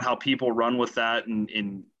 you know, and how people run with that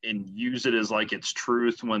and use it as like it's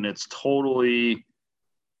truth when it's totally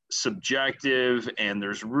subjective and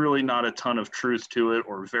there's really not a ton of truth to it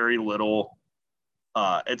or very little.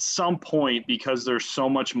 At some point, because there's so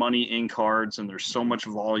much money in cards and there's so much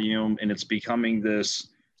volume and it's becoming this,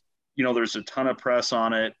 you know, there's a ton of press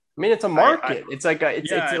on it. I mean, it's a market. It's like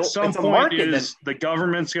at some point the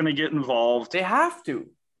government's going to get involved. They have to.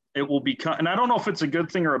 It will become, and I don't know if it's a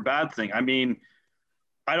good thing or a bad thing. I mean,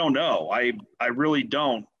 I don't know. I really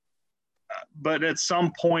don't. But at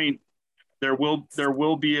some point, there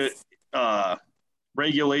will be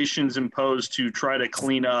regulations imposed to try to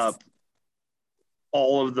clean up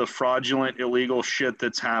all of the fraudulent, illegal shit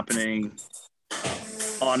that's happening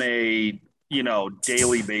on a, you know,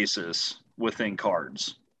 daily basis within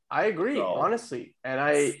cards. I agree, honestly.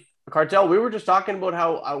 And Cartel, we were just talking about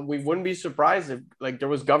how we wouldn't be surprised if like there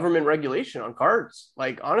was government regulation on cards.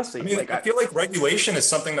 Like, honestly, I mean, I feel like regulation is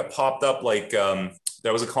something that popped up. Like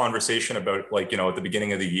there was a conversation about like, you know, at the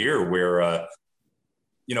beginning of the year where,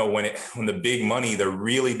 you know, when the big money, the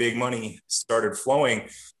really big money started flowing.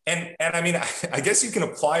 And I mean, I guess you can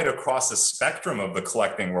apply it across the spectrum of the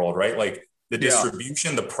collecting world, right? Like the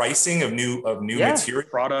distribution, the pricing of new material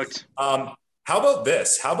product. How about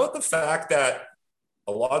this? How about the fact that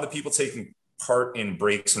a lot of the people taking part in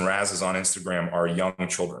breaks and razzes on Instagram are young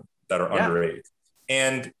children that are underage?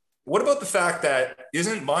 And what about the fact that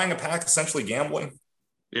isn't buying a pack essentially gambling?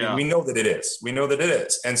 Yeah, we know that it is. We know that it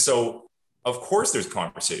is. And so, of course, there's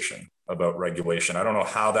conversation about regulation. I don't know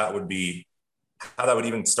how that would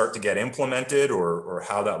even start to get implemented or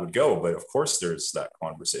how that would go. But of course, there's that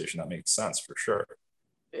conversation. That makes sense for sure.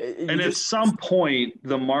 And at some point,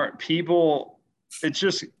 people,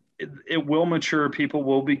 it will mature. People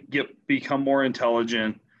will become more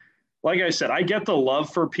intelligent. Like I said, I get the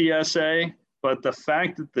love for PSA, but the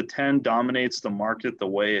fact that the 10 dominates the market the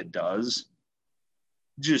way it does,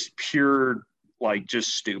 just pure, like,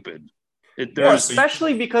 just stupid.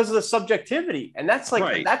 Especially because of the subjectivity. And that's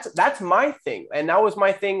like, that's my thing. And that was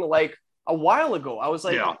my thing like a while ago. I was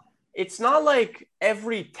like, it's not like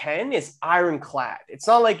every 10 is ironclad. It's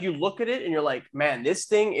not like you look at it and you're like, man, this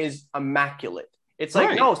thing is immaculate. It's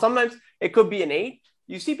like, no, sometimes it could be an 8.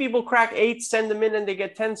 You see people crack 8, send them in and they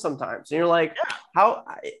get 10 sometimes. And you're like,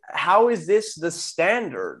 how is this the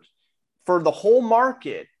standard for the whole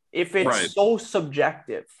market if it's so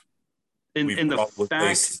subjective? In the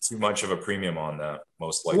placed too much of a premium on that,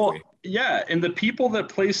 most likely. Well, yeah, and the people that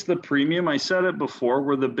placed the premium, I said it before,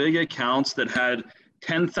 were the big accounts that had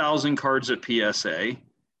 10,000 cards at PSA.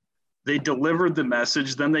 They delivered the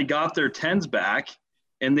message, then they got their 10s back,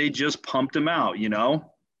 and they just pumped them out, you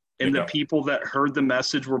know? And the people that heard the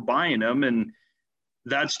message were buying them, and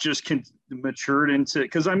that's just matured into –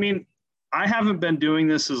 because, I mean, I haven't been doing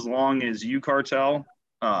this as long as you, Cartel,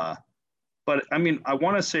 but, I mean, I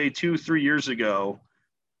want to say 2-3 years ago,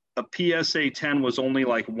 a PSA 10 was only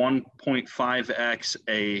like 1.5x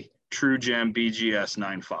a True Gem BGS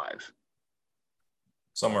 9.5.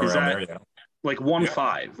 Somewhere around there, yeah. Like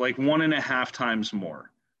 1.5, like 1.5 times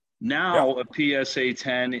more. Now a PSA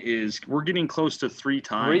 10 we're getting close to 3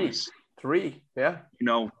 times. Three, yeah. You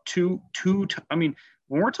know, I mean,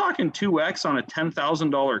 when we're talking 2x on a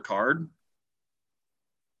 $10,000 card.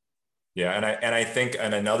 Yeah, and I think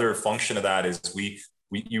another function of that is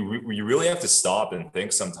you really have to stop and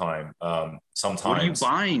think sometimes. What are you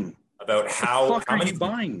buying? About how many are you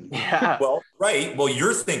buying? Yeah. Well, right. Well,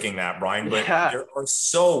 you're thinking that, Brian, but there are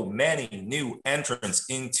so many new entrants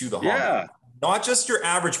into the hobby. not just your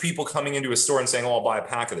average people coming into a store and saying, oh, I'll buy a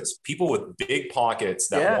pack of this. People with big pockets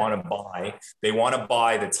that want to buy, they want to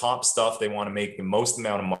buy the top stuff. They want to make the most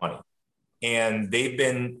amount of money. And they've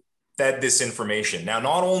been fed this information. Now,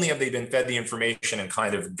 not only have they been fed the information and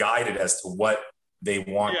kind of guided as to what they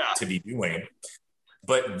want to be doing,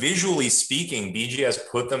 but visually speaking, BGS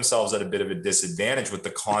put themselves at a bit of a disadvantage with the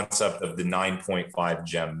concept of the 9.5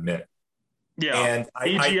 gem mint. Yeah, and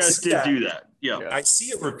BGS did do that. Yeah, I see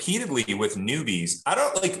it repeatedly with newbies.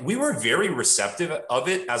 We were very receptive of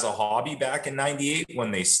it as a hobby back in '98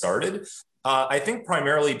 when they started. I think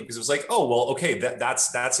primarily because it was like, oh, well, okay,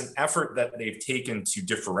 that's an effort that they've taken to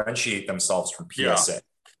differentiate themselves from PSA.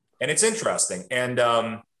 And it's interesting. And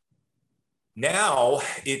now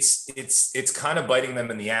it's kind of biting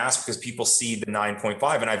them in the ass because people see the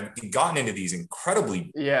 9.5. And I've gotten into these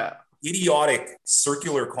incredibly idiotic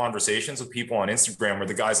circular conversations with people on Instagram where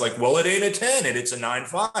the guy's like, well, it ain't a 10 and it's a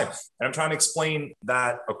 9.5. And I'm trying to explain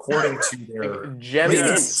that according to their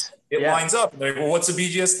gems. It lines up. And they're like, well, what's a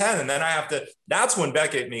BGS 10? And then I have to, that's when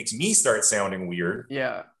Beckett makes me start sounding weird.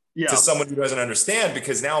 To someone who doesn't understand,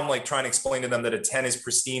 because now I'm like trying to explain to them that a 10 is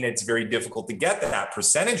pristine. It's very difficult to get that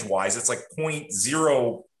percentage wise. It's like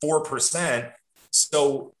 0.04%.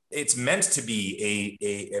 So it's meant to be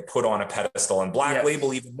a put on a pedestal, and Black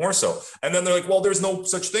Label even more so. And then they're like, well, there's no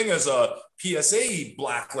such thing as a PSA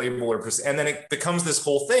Black Label and then it becomes this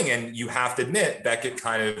whole thing. And you have to admit Beckett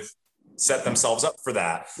kind of set themselves up for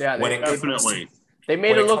that. Yeah, definitely. They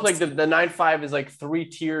made it look like the 9.5 is like 3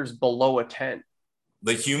 tiers below a 10.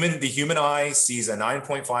 The human eye sees a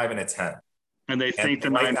 9.5 and a 10. And they think the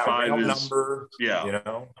 9.5 is number, you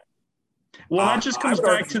know. Well, that just comes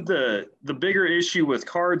back to the bigger issue with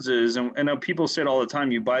cards is, and I know people say it all the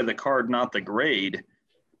time, you buy the card, not the grade.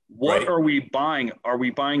 What are we buying? Are we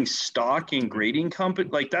buying stock in grading company?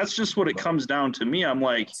 Like, that's just what it comes down to me. I'm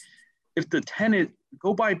like, if the 10 is,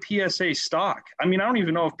 go buy PSA stock. I mean, I don't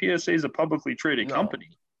even know if PSA is a publicly traded company.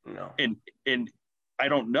 No. And I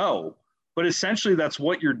don't know. But essentially, that's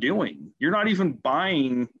what you're doing. You're not even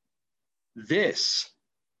buying this.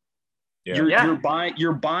 You're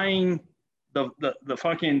buying the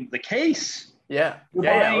fucking the case. You're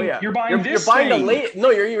buying this. You're buying the label. No,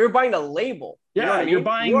 you're buying the label. Yeah, you know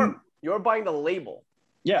what I mean? You're buying the label.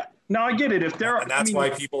 Yeah. No, I get it. If there, and that's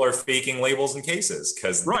why people are faking labels and cases,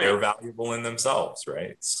 because they're valuable in themselves,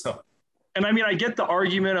 right? So. And I mean, I get the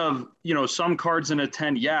argument of, you know, some cards in a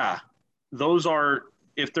 10. Yeah, those are.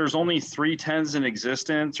 If there's only 3 10s in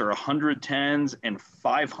existence or 100 10s and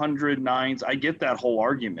 500 9s, I get that whole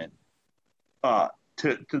argument to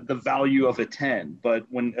the value of a 10. But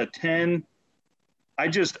when a 10,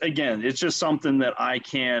 it's just something that I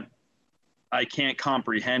can't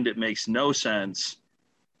comprehend. It makes no sense.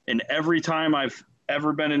 And every time I've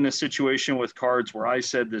ever been in a situation with cards where I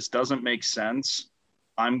said this doesn't make sense,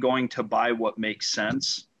 I'm going to buy what makes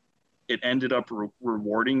sense. It ended up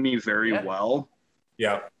rewarding me very well.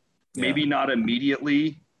 Maybe not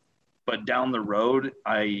immediately, but down the road,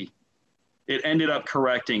 it ended up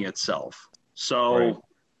correcting itself. So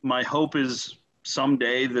my hope is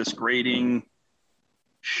someday this grading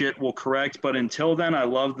shit will correct. But until then, I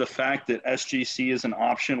love the fact that SGC is an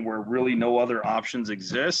option where really no other options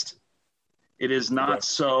exist. It is not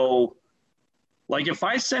so, like, if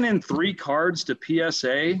I sent in 3 cards to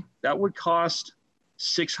PSA, that would cost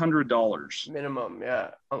 $600 minimum.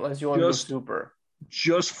 Unless you want to go super.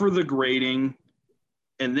 Just for the grading.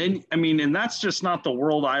 And then, I mean, and that's just not the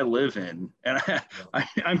world I live in. And I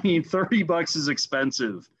mean, $30 is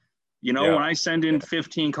expensive. You know, when I send in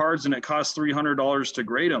 15 cards and it costs $300 to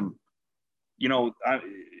grade them, you know,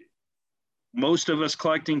 most of us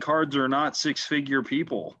collecting cards are not 6-figure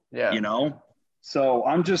people, you know? So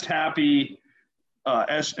I'm just happy.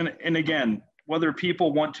 And again, whether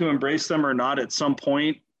people want to embrace them or not, at some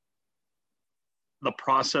point, the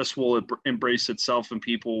process will embrace itself and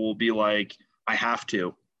people will be like, I have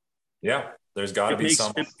to. There's got to be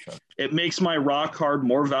some. It makes my raw card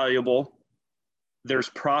more valuable. There's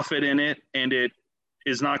profit in it, and it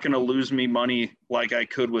is not going to lose me money like I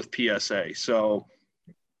could with PSA. So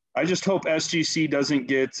I just hope SGC doesn't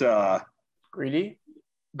get greedy.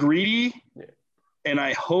 And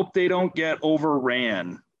I hope they don't get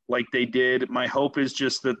overran like they did. My hope is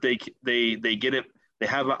just that they get it. They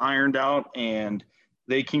have it ironed out and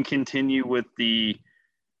they can continue with the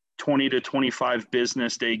 20 to 25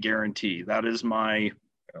 business day guarantee. That is my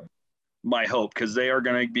hope, because they are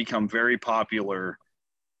going to become very popular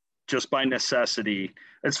just by necessity.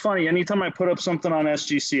 It's funny. Anytime I put up something on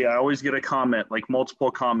SGC, I always get a comment, like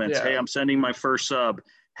multiple comments. Hey, I'm sending my first sub.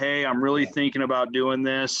 Hey, I'm really thinking about doing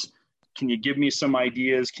this. Can you give me some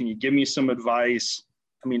ideas? Can you give me some advice?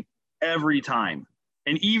 I mean, every time.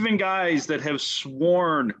 And even guys that have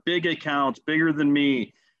sworn, big accounts, bigger than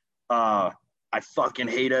me, I fucking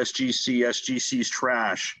hate SGC. SGC's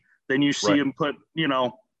trash. Then you see him put,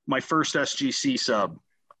 my first SGC sub.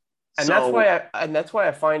 And that's why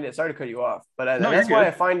I find it, sorry to cut you off, but that's why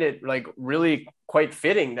I find it like really quite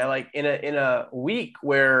fitting that like in a week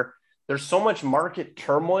where there's so much market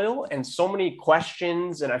turmoil and so many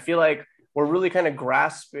questions, and I feel like we're really kind of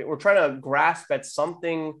we're trying to grasp at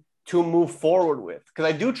something to move forward with. Because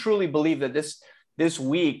I do truly believe that this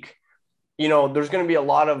week, there's going to be a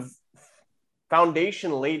lot of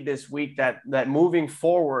foundation laid this week that moving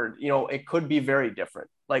forward, it could be very different.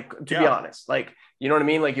 Like, to be honest, like, you know what I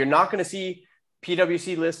mean? Like, you're not going to see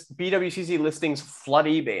BWCC listings flood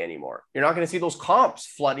eBay anymore. You're not going to see those comps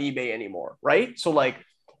flood eBay anymore. Right. So like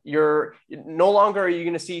you're no longer, are you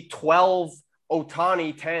going to see 12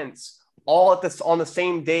 Otani tents all on the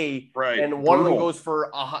same day. Right. And one of them goes for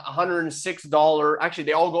 $106. Actually,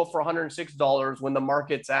 they all go for $106 when the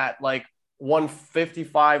market's at like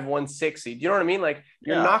 155, 160. Do you know what I mean? Like,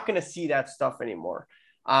 you're not going to see that stuff anymore.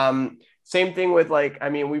 Same thing with like, I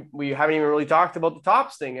mean, we haven't even really talked about the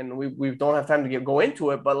tops thing, and we don't have time to go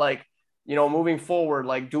into it, but like, moving forward,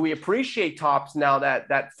 like, do we appreciate tops now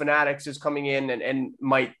that Fanatics is coming in and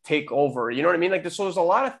might take over? You know what I mean? Like, so there's a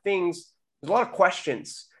lot of things, there's a lot of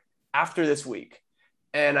questions after this week.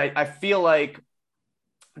 And I feel like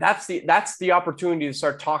that's the opportunity to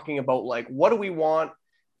start talking about like, what do we want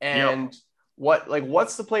and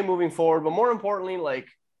what's the play moving forward? But more importantly, like,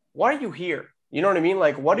 why are you here? You know what I mean?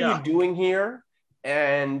 Like, what are you doing here?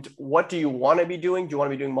 And what do you want to be doing? Do you want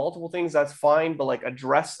to be doing multiple things? That's fine, but like,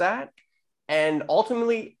 address that. And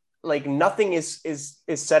ultimately, like, nothing is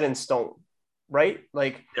set in stone, right?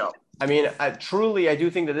 Like, I mean, I do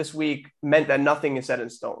think that this week meant that nothing is set in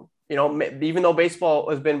stone. Even though baseball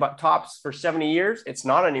has been tops for 70 years, it's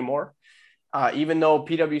not anymore. Even though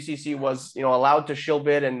PWCC was, allowed to shill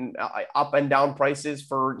bid and up and down prices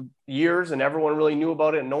for years, and everyone really knew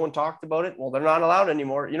about it and no one talked about it. Well, they're not allowed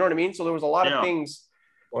anymore. You know what I mean? So there was a lot of things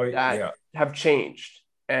that have changed.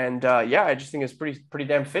 And I just think it's pretty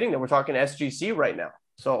damn fitting that we're talking SGC right now.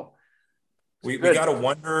 So we got to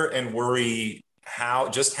wonder and worry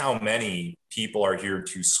how many people are here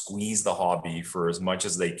to squeeze the hobby for as much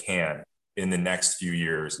as they can in the next few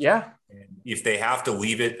years. Yeah. And if they have to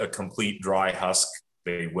leave it a complete dry husk,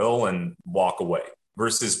 they will and walk away,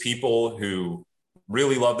 versus people who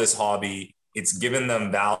really love this hobby. It's given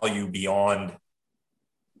them value beyond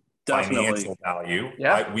financial value.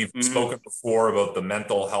 Yeah. We've spoken before about the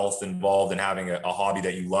mental health involved in having a hobby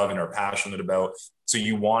that you love and are passionate about. So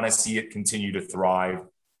you want to see it continue to thrive.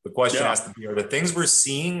 The question has to be, are the things we're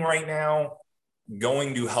seeing right now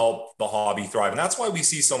going to help the hobby thrive? And that's why we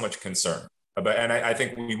see so much concern about, and I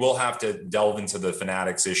think we will have to delve into the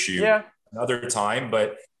Fanatics issue another time,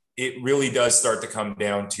 but it really does start to come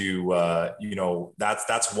down to,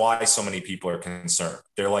 that's why so many people are concerned.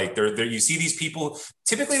 You see these people,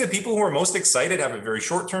 typically the people who are most excited have a very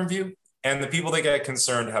short-term view, and the people that get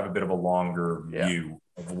concerned have a bit of a longer view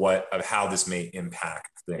of how this may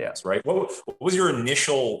impact things, right? What was your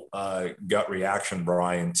initial gut reaction,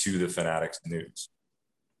 Brian, to the Fanatics news?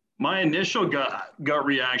 My initial gut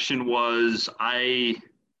reaction was,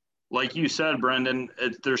 like you said, Brendan,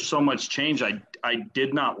 there's so much change. I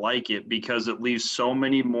did not like it because it leaves so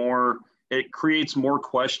many more, it creates more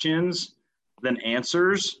questions than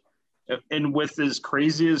answers. And with as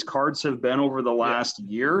crazy as cards have been over the last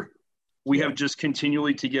year, we have just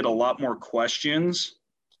continually to get a lot more questions.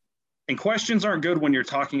 And questions aren't good when you're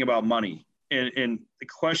talking about money. And the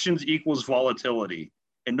questions equals volatility.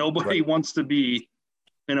 And nobody wants to be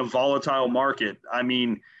in a volatile market. I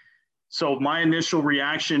mean, so my initial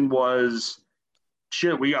reaction was,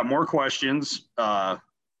 shit, we got more questions. Our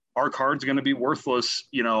card's going to be worthless,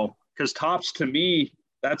 because tops, to me,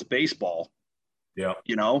 that's baseball. Yeah.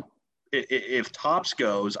 If tops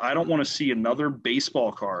goes, I don't want to see another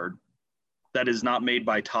baseball card that is not made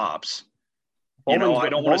by tops. I don't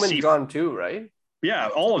want to see gone too, right? Yeah,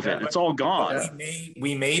 all of it. It's all gone.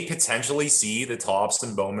 We may potentially see the Tops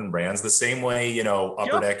and Bowman brands the same way,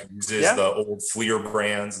 Upper Deck uses the old Fleer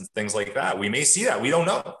brands and things like that. We may see that. We don't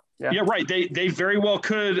know. Yeah, right. They very well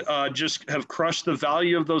could just have crushed the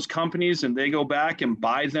value of those companies, and they go back and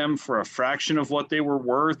buy them for a fraction of what they were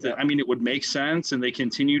worth. Yeah. I mean, it would make sense, and they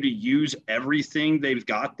continue to use everything they've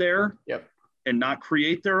got there and not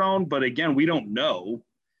create their own. But again, we don't know.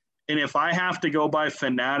 And if I have to go by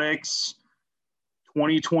Fanatics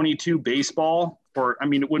 2022 baseball,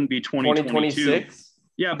 it wouldn't be 2022.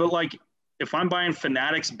 Yeah, but like, if I'm buying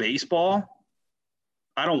Fanatics baseball,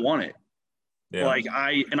 I don't want it. Yeah.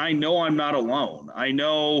 I know I'm not alone. I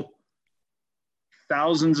know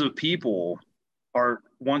thousands of people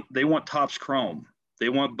they want Topps Chrome. They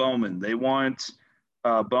want Bowman. They want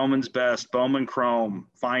Bowman's Best, Bowman Chrome,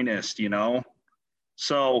 Finest,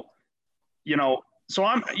 So,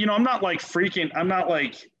 I'm not like freaking, I'm not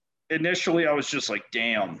like, initially I was just like,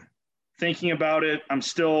 damn. Thinking about it, I'm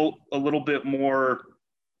still a little bit more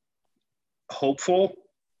hopeful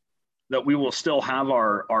that we will still have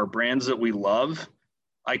our brands that we love.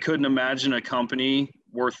 I couldn't imagine a company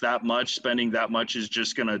worth that much, spending that much is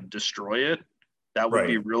just going to destroy it. That would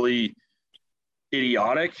be really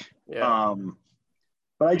idiotic. Yeah.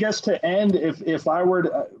 But I guess to end, if I were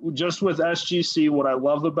to, just with SGC, what I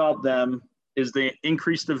love about them is they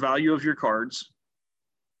increase the value of your cards.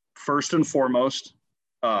 First and foremost,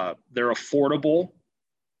 they're affordable.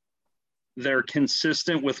 They're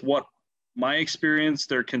consistent with what my experience.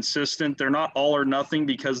 They're consistent. They're not all or nothing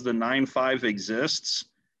because the 9.5 exists.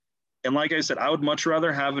 And like I said, I would much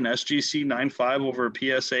rather have an SGC 9.5 over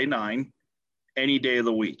a PSA 9 any day of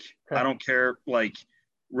the week. Okay. I don't care, like,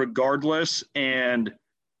 regardless. And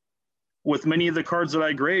with many of the cards that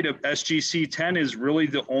I grade, SGC 10 is really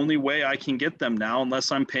the only way I can get them now,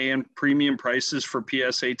 unless I'm paying premium prices for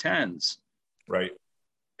PSA 10s. Right.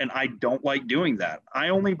 And I don't like doing that. I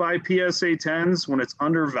only buy PSA 10s when it's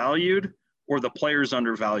undervalued or the player's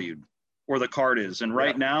undervalued or the card is. And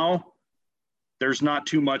right now, there's not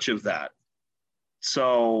too much of that.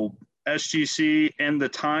 So SGC and the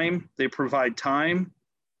time, they provide time,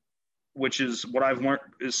 which is what I've learned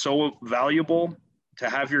is so valuable to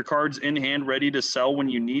have your cards in hand ready to sell when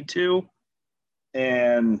you need to.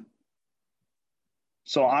 And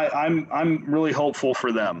so I'm really hopeful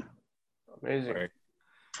for them. Amazing. Right.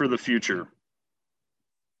 For the future.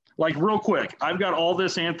 Like, real quick, I've got all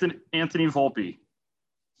this Anthony Volpe,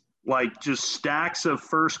 like just stacks of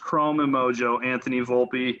first Chrome and Mojo Anthony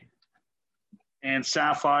Volpe and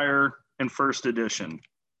Sapphire and first edition.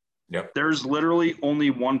 Yep. There's literally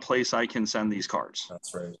only one place I can send these cards.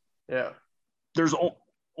 That's right. Yeah. There's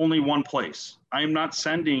only one place. I am not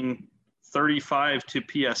sending 35 to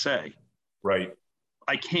PSA. Right.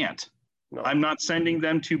 I can't. No. I'm not sending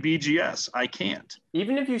them to BGS. I can't.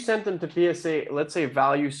 Even if you sent them to PSA, let's say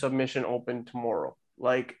value submission open tomorrow,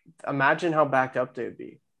 like, imagine how backed up they'd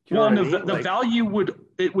be. Well, the value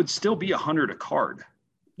would still be 100 a card.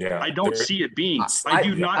 Yeah. I don't see it being. I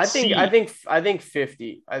think 50. I think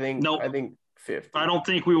 50. I don't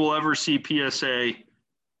think we will ever see PSA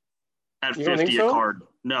at 50 a card.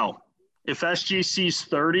 No. If SGC's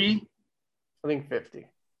 30, I think 50.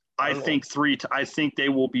 I think they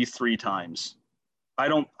will be 3 times.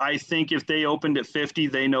 I think if they opened at 50,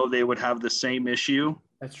 they know they would have the same issue.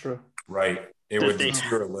 That's true. Right. It would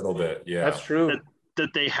deter a little bit. Yeah. That's true.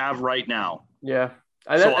 That they have right now. Yeah.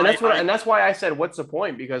 And that's why I said, what's the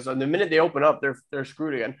point? Because the minute they open up, they're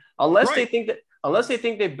screwed again. Unless they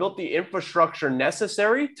think they built the infrastructure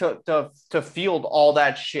necessary to field all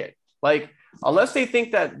that shit. Like, unless they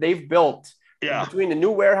think that they've built between the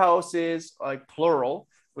new warehouses, like plural,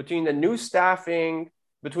 between the new staffing,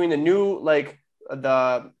 between the new, like,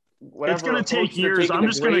 the whatever. It's going to take years. I'm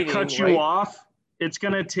just going to cut you off. It's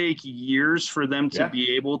going to take years for them to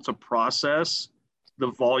be able to process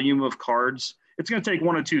the volume of cards. It's going to take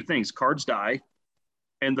one of two things. Cards die,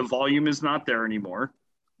 and the volume is not there anymore,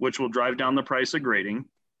 which will drive down the price of grading,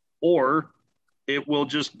 or it will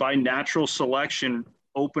just, by natural selection,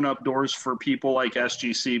 open up doors for people like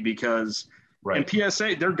SGC because and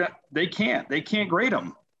PSA, they can't grade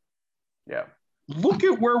them. Yeah. Look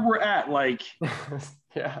at where we're at. Like,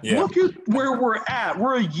 look at where we're at.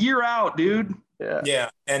 We're a year out, dude. Yeah.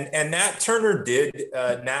 And Nat Turner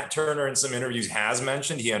in some interviews has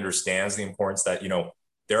mentioned he understands the importance that,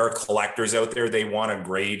 there are collectors out there. They want to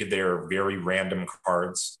grade their very random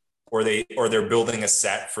cards, or they're building a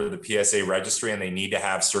set for the PSA registry and they need to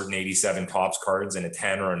have certain 87 Topps cards in a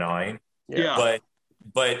 10 or a 9. Yeah.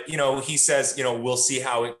 But he says, we'll see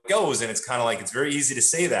how it goes. And it's kind of like, it's very easy to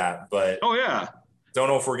say that, but don't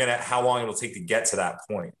know if how long it'll take to get to that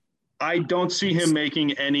point. I don't see him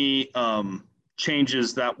making any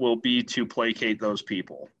changes that will be to placate those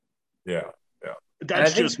people. Yeah.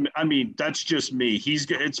 That's just me.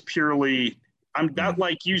 It's purely,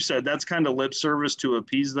 like you said, that's kind of lip service to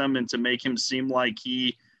appease them and to make him seem like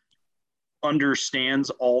he understands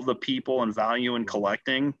all the people and value in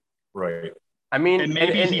collecting. Right. I mean,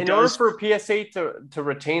 in order for PSA to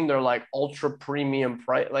retain their, like, ultra premium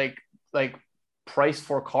price, like price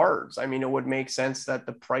for cards, I mean, it would make sense that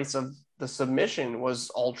the price of the submission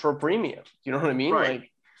was ultra premium. You know what I mean? Right.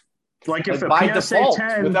 Like if by a PSA default,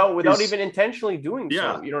 10 without even intentionally doing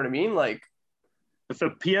so. You know what I mean? Like, if a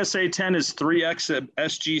PSA 10 is 3x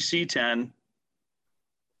SGC 10,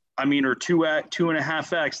 I mean, or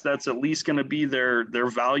 2.5x, that's at least going to be their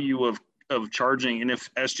value of charging. And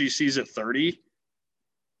if SGC's at 30,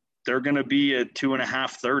 they're going to be at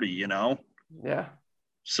 2.5, 30, you know? Yeah.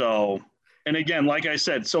 So, and again, like I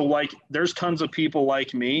said, so like there's tons of people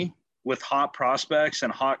like me with hot prospects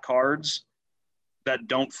and hot cards that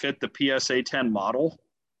don't fit the PSA 10 model,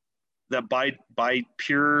 that by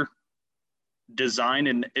pure design,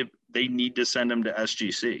 and if they need to send them to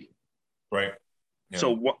SGC. Right. Yeah.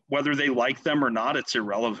 So whether they like them or not, it's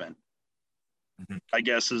irrelevant. Mm-hmm. I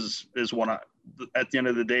guess is what at the end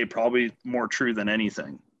of the day, probably more true than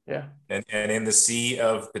anything. Yeah. And in the sea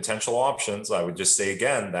of potential options, I would just say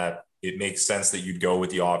again that it makes sense that you'd go with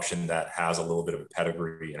the option that has a little bit of a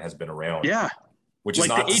pedigree and has been around. Yeah. Which like is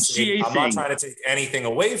not the to say, I'm not trying to take anything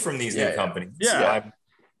away from these new companies. Yeah.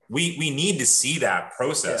 We need to see that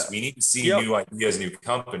process. We need to see new ideas, new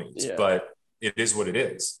companies, but it is what it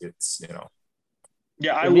is. It's, you know.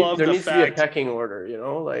 Yeah, I love the fact. There needs to be a pecking order, you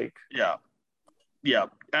know, like. Yeah. Yeah.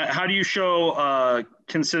 How do you show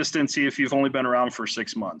consistency if you've only been around for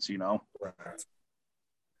 6 months, you know? Right.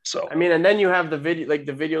 So, I mean, and then you have the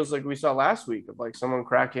videos like we saw last week of like someone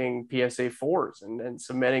cracking PSA 4s and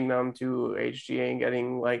submitting them to HGA and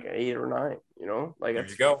getting like 8 or 9, you know, like there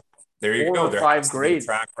you go. There you go. There 5 has to grades.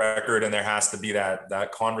 be a track record, and there has to be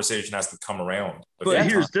that conversation has to come around. But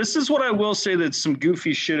this is what I will say, that's some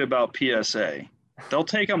goofy shit about PSA. They'll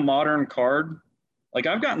take a modern card. Like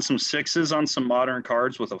I've gotten some 6s on some modern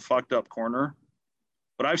cards with a fucked up corner,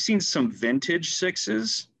 but I've seen some vintage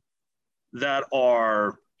 6s that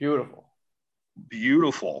are beautiful.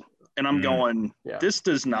 And I'm going, this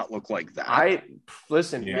does not look like that.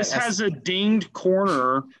 This has a dinged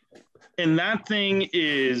corner, and that thing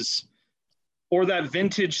is, or that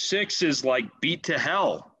vintage 6 is like beat to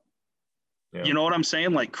hell. Yeah. You know what I'm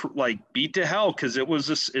saying? Like beat to hell, because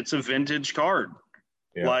it's a vintage card.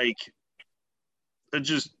 Yeah. Like, it's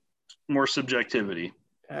just more subjectivity.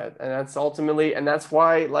 And that's ultimately, and that's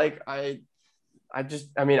why, like, I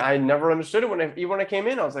never understood it even when I came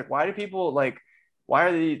in. I was like, why do people like, why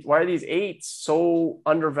are these 8s so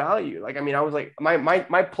undervalued? Like, I mean, I was like,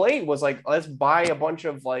 my play was like, let's buy a bunch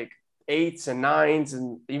of like 8s and 9s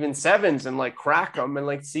and even 7s and like crack them and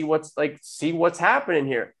like see what's happening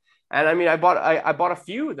here. And I mean, I bought a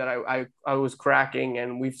few that I was cracking,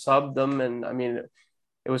 and we've subbed them. And I mean,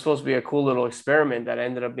 it was supposed to be a cool little experiment that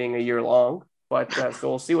ended up being a year long, but so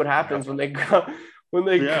we'll see what happens when they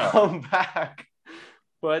come back.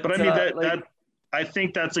 But I mean, I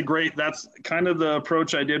think that's kind of the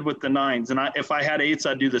approach I did with the 9s. And if I had 8s,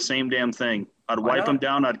 I'd do the same damn thing. I'd wipe them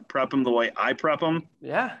down. I'd prep them the way I prep them.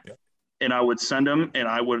 Yeah. And I would send them, and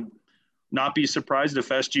I would not be surprised if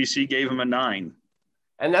SGC gave them a 9.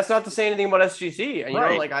 And that's not to say anything about SGC. You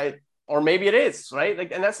know, like or maybe it is, right?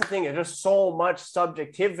 Like, and that's the thing. There's just so much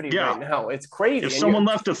subjectivity right now. It's crazy. If someone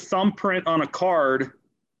left a thumbprint on a card,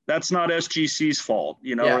 that's not SGC's fault,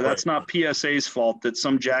 you know, or that's not PSA's fault that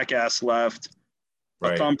some jackass left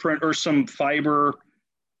a thumbprint or some fiber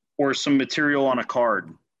or some material on a card.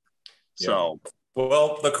 Yeah. So,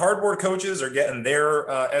 well, the cardboard coaches are getting their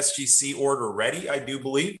SGC order ready, I do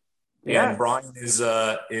believe. Yeah. And Brian is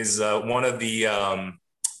one of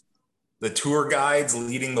the tour guides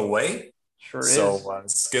leading the way. Sure so,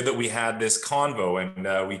 is. It's good that we had this convo,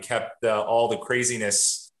 and we kept all the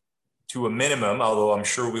craziness to a minimum, although I'm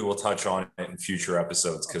sure we will touch on it in future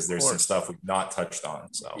episodes because there's some stuff we've not touched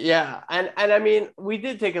on. So yeah, and I mean, we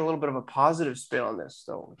did take a little bit of a positive spin on this,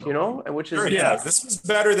 though, you know, which is this was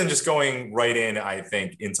better than just going right in, I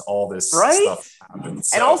think, into all this stuff happened.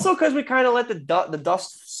 So. And also because we kind of let the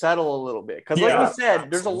dust settle a little bit, because like we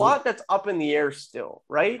said, there's a lot that's up in the air still,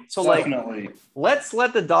 right? So definitely. Like, let's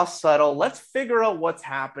let the dust settle. Let's figure out what's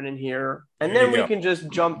happening here, and then we can just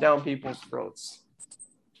jump down people's throats.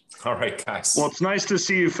 All right, guys. Well, it's nice to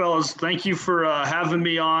see you, fellas. Thank you for having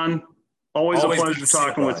me on. Always a pleasure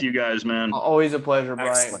talking with you guys, man. Always a pleasure,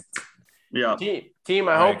 Brian. Excellent. Yeah. Team,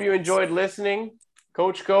 I hope you enjoyed listening.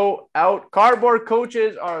 Coach Co out. Cardboard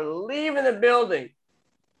coaches are leaving the building.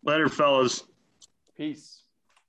 Later, fellas. Peace.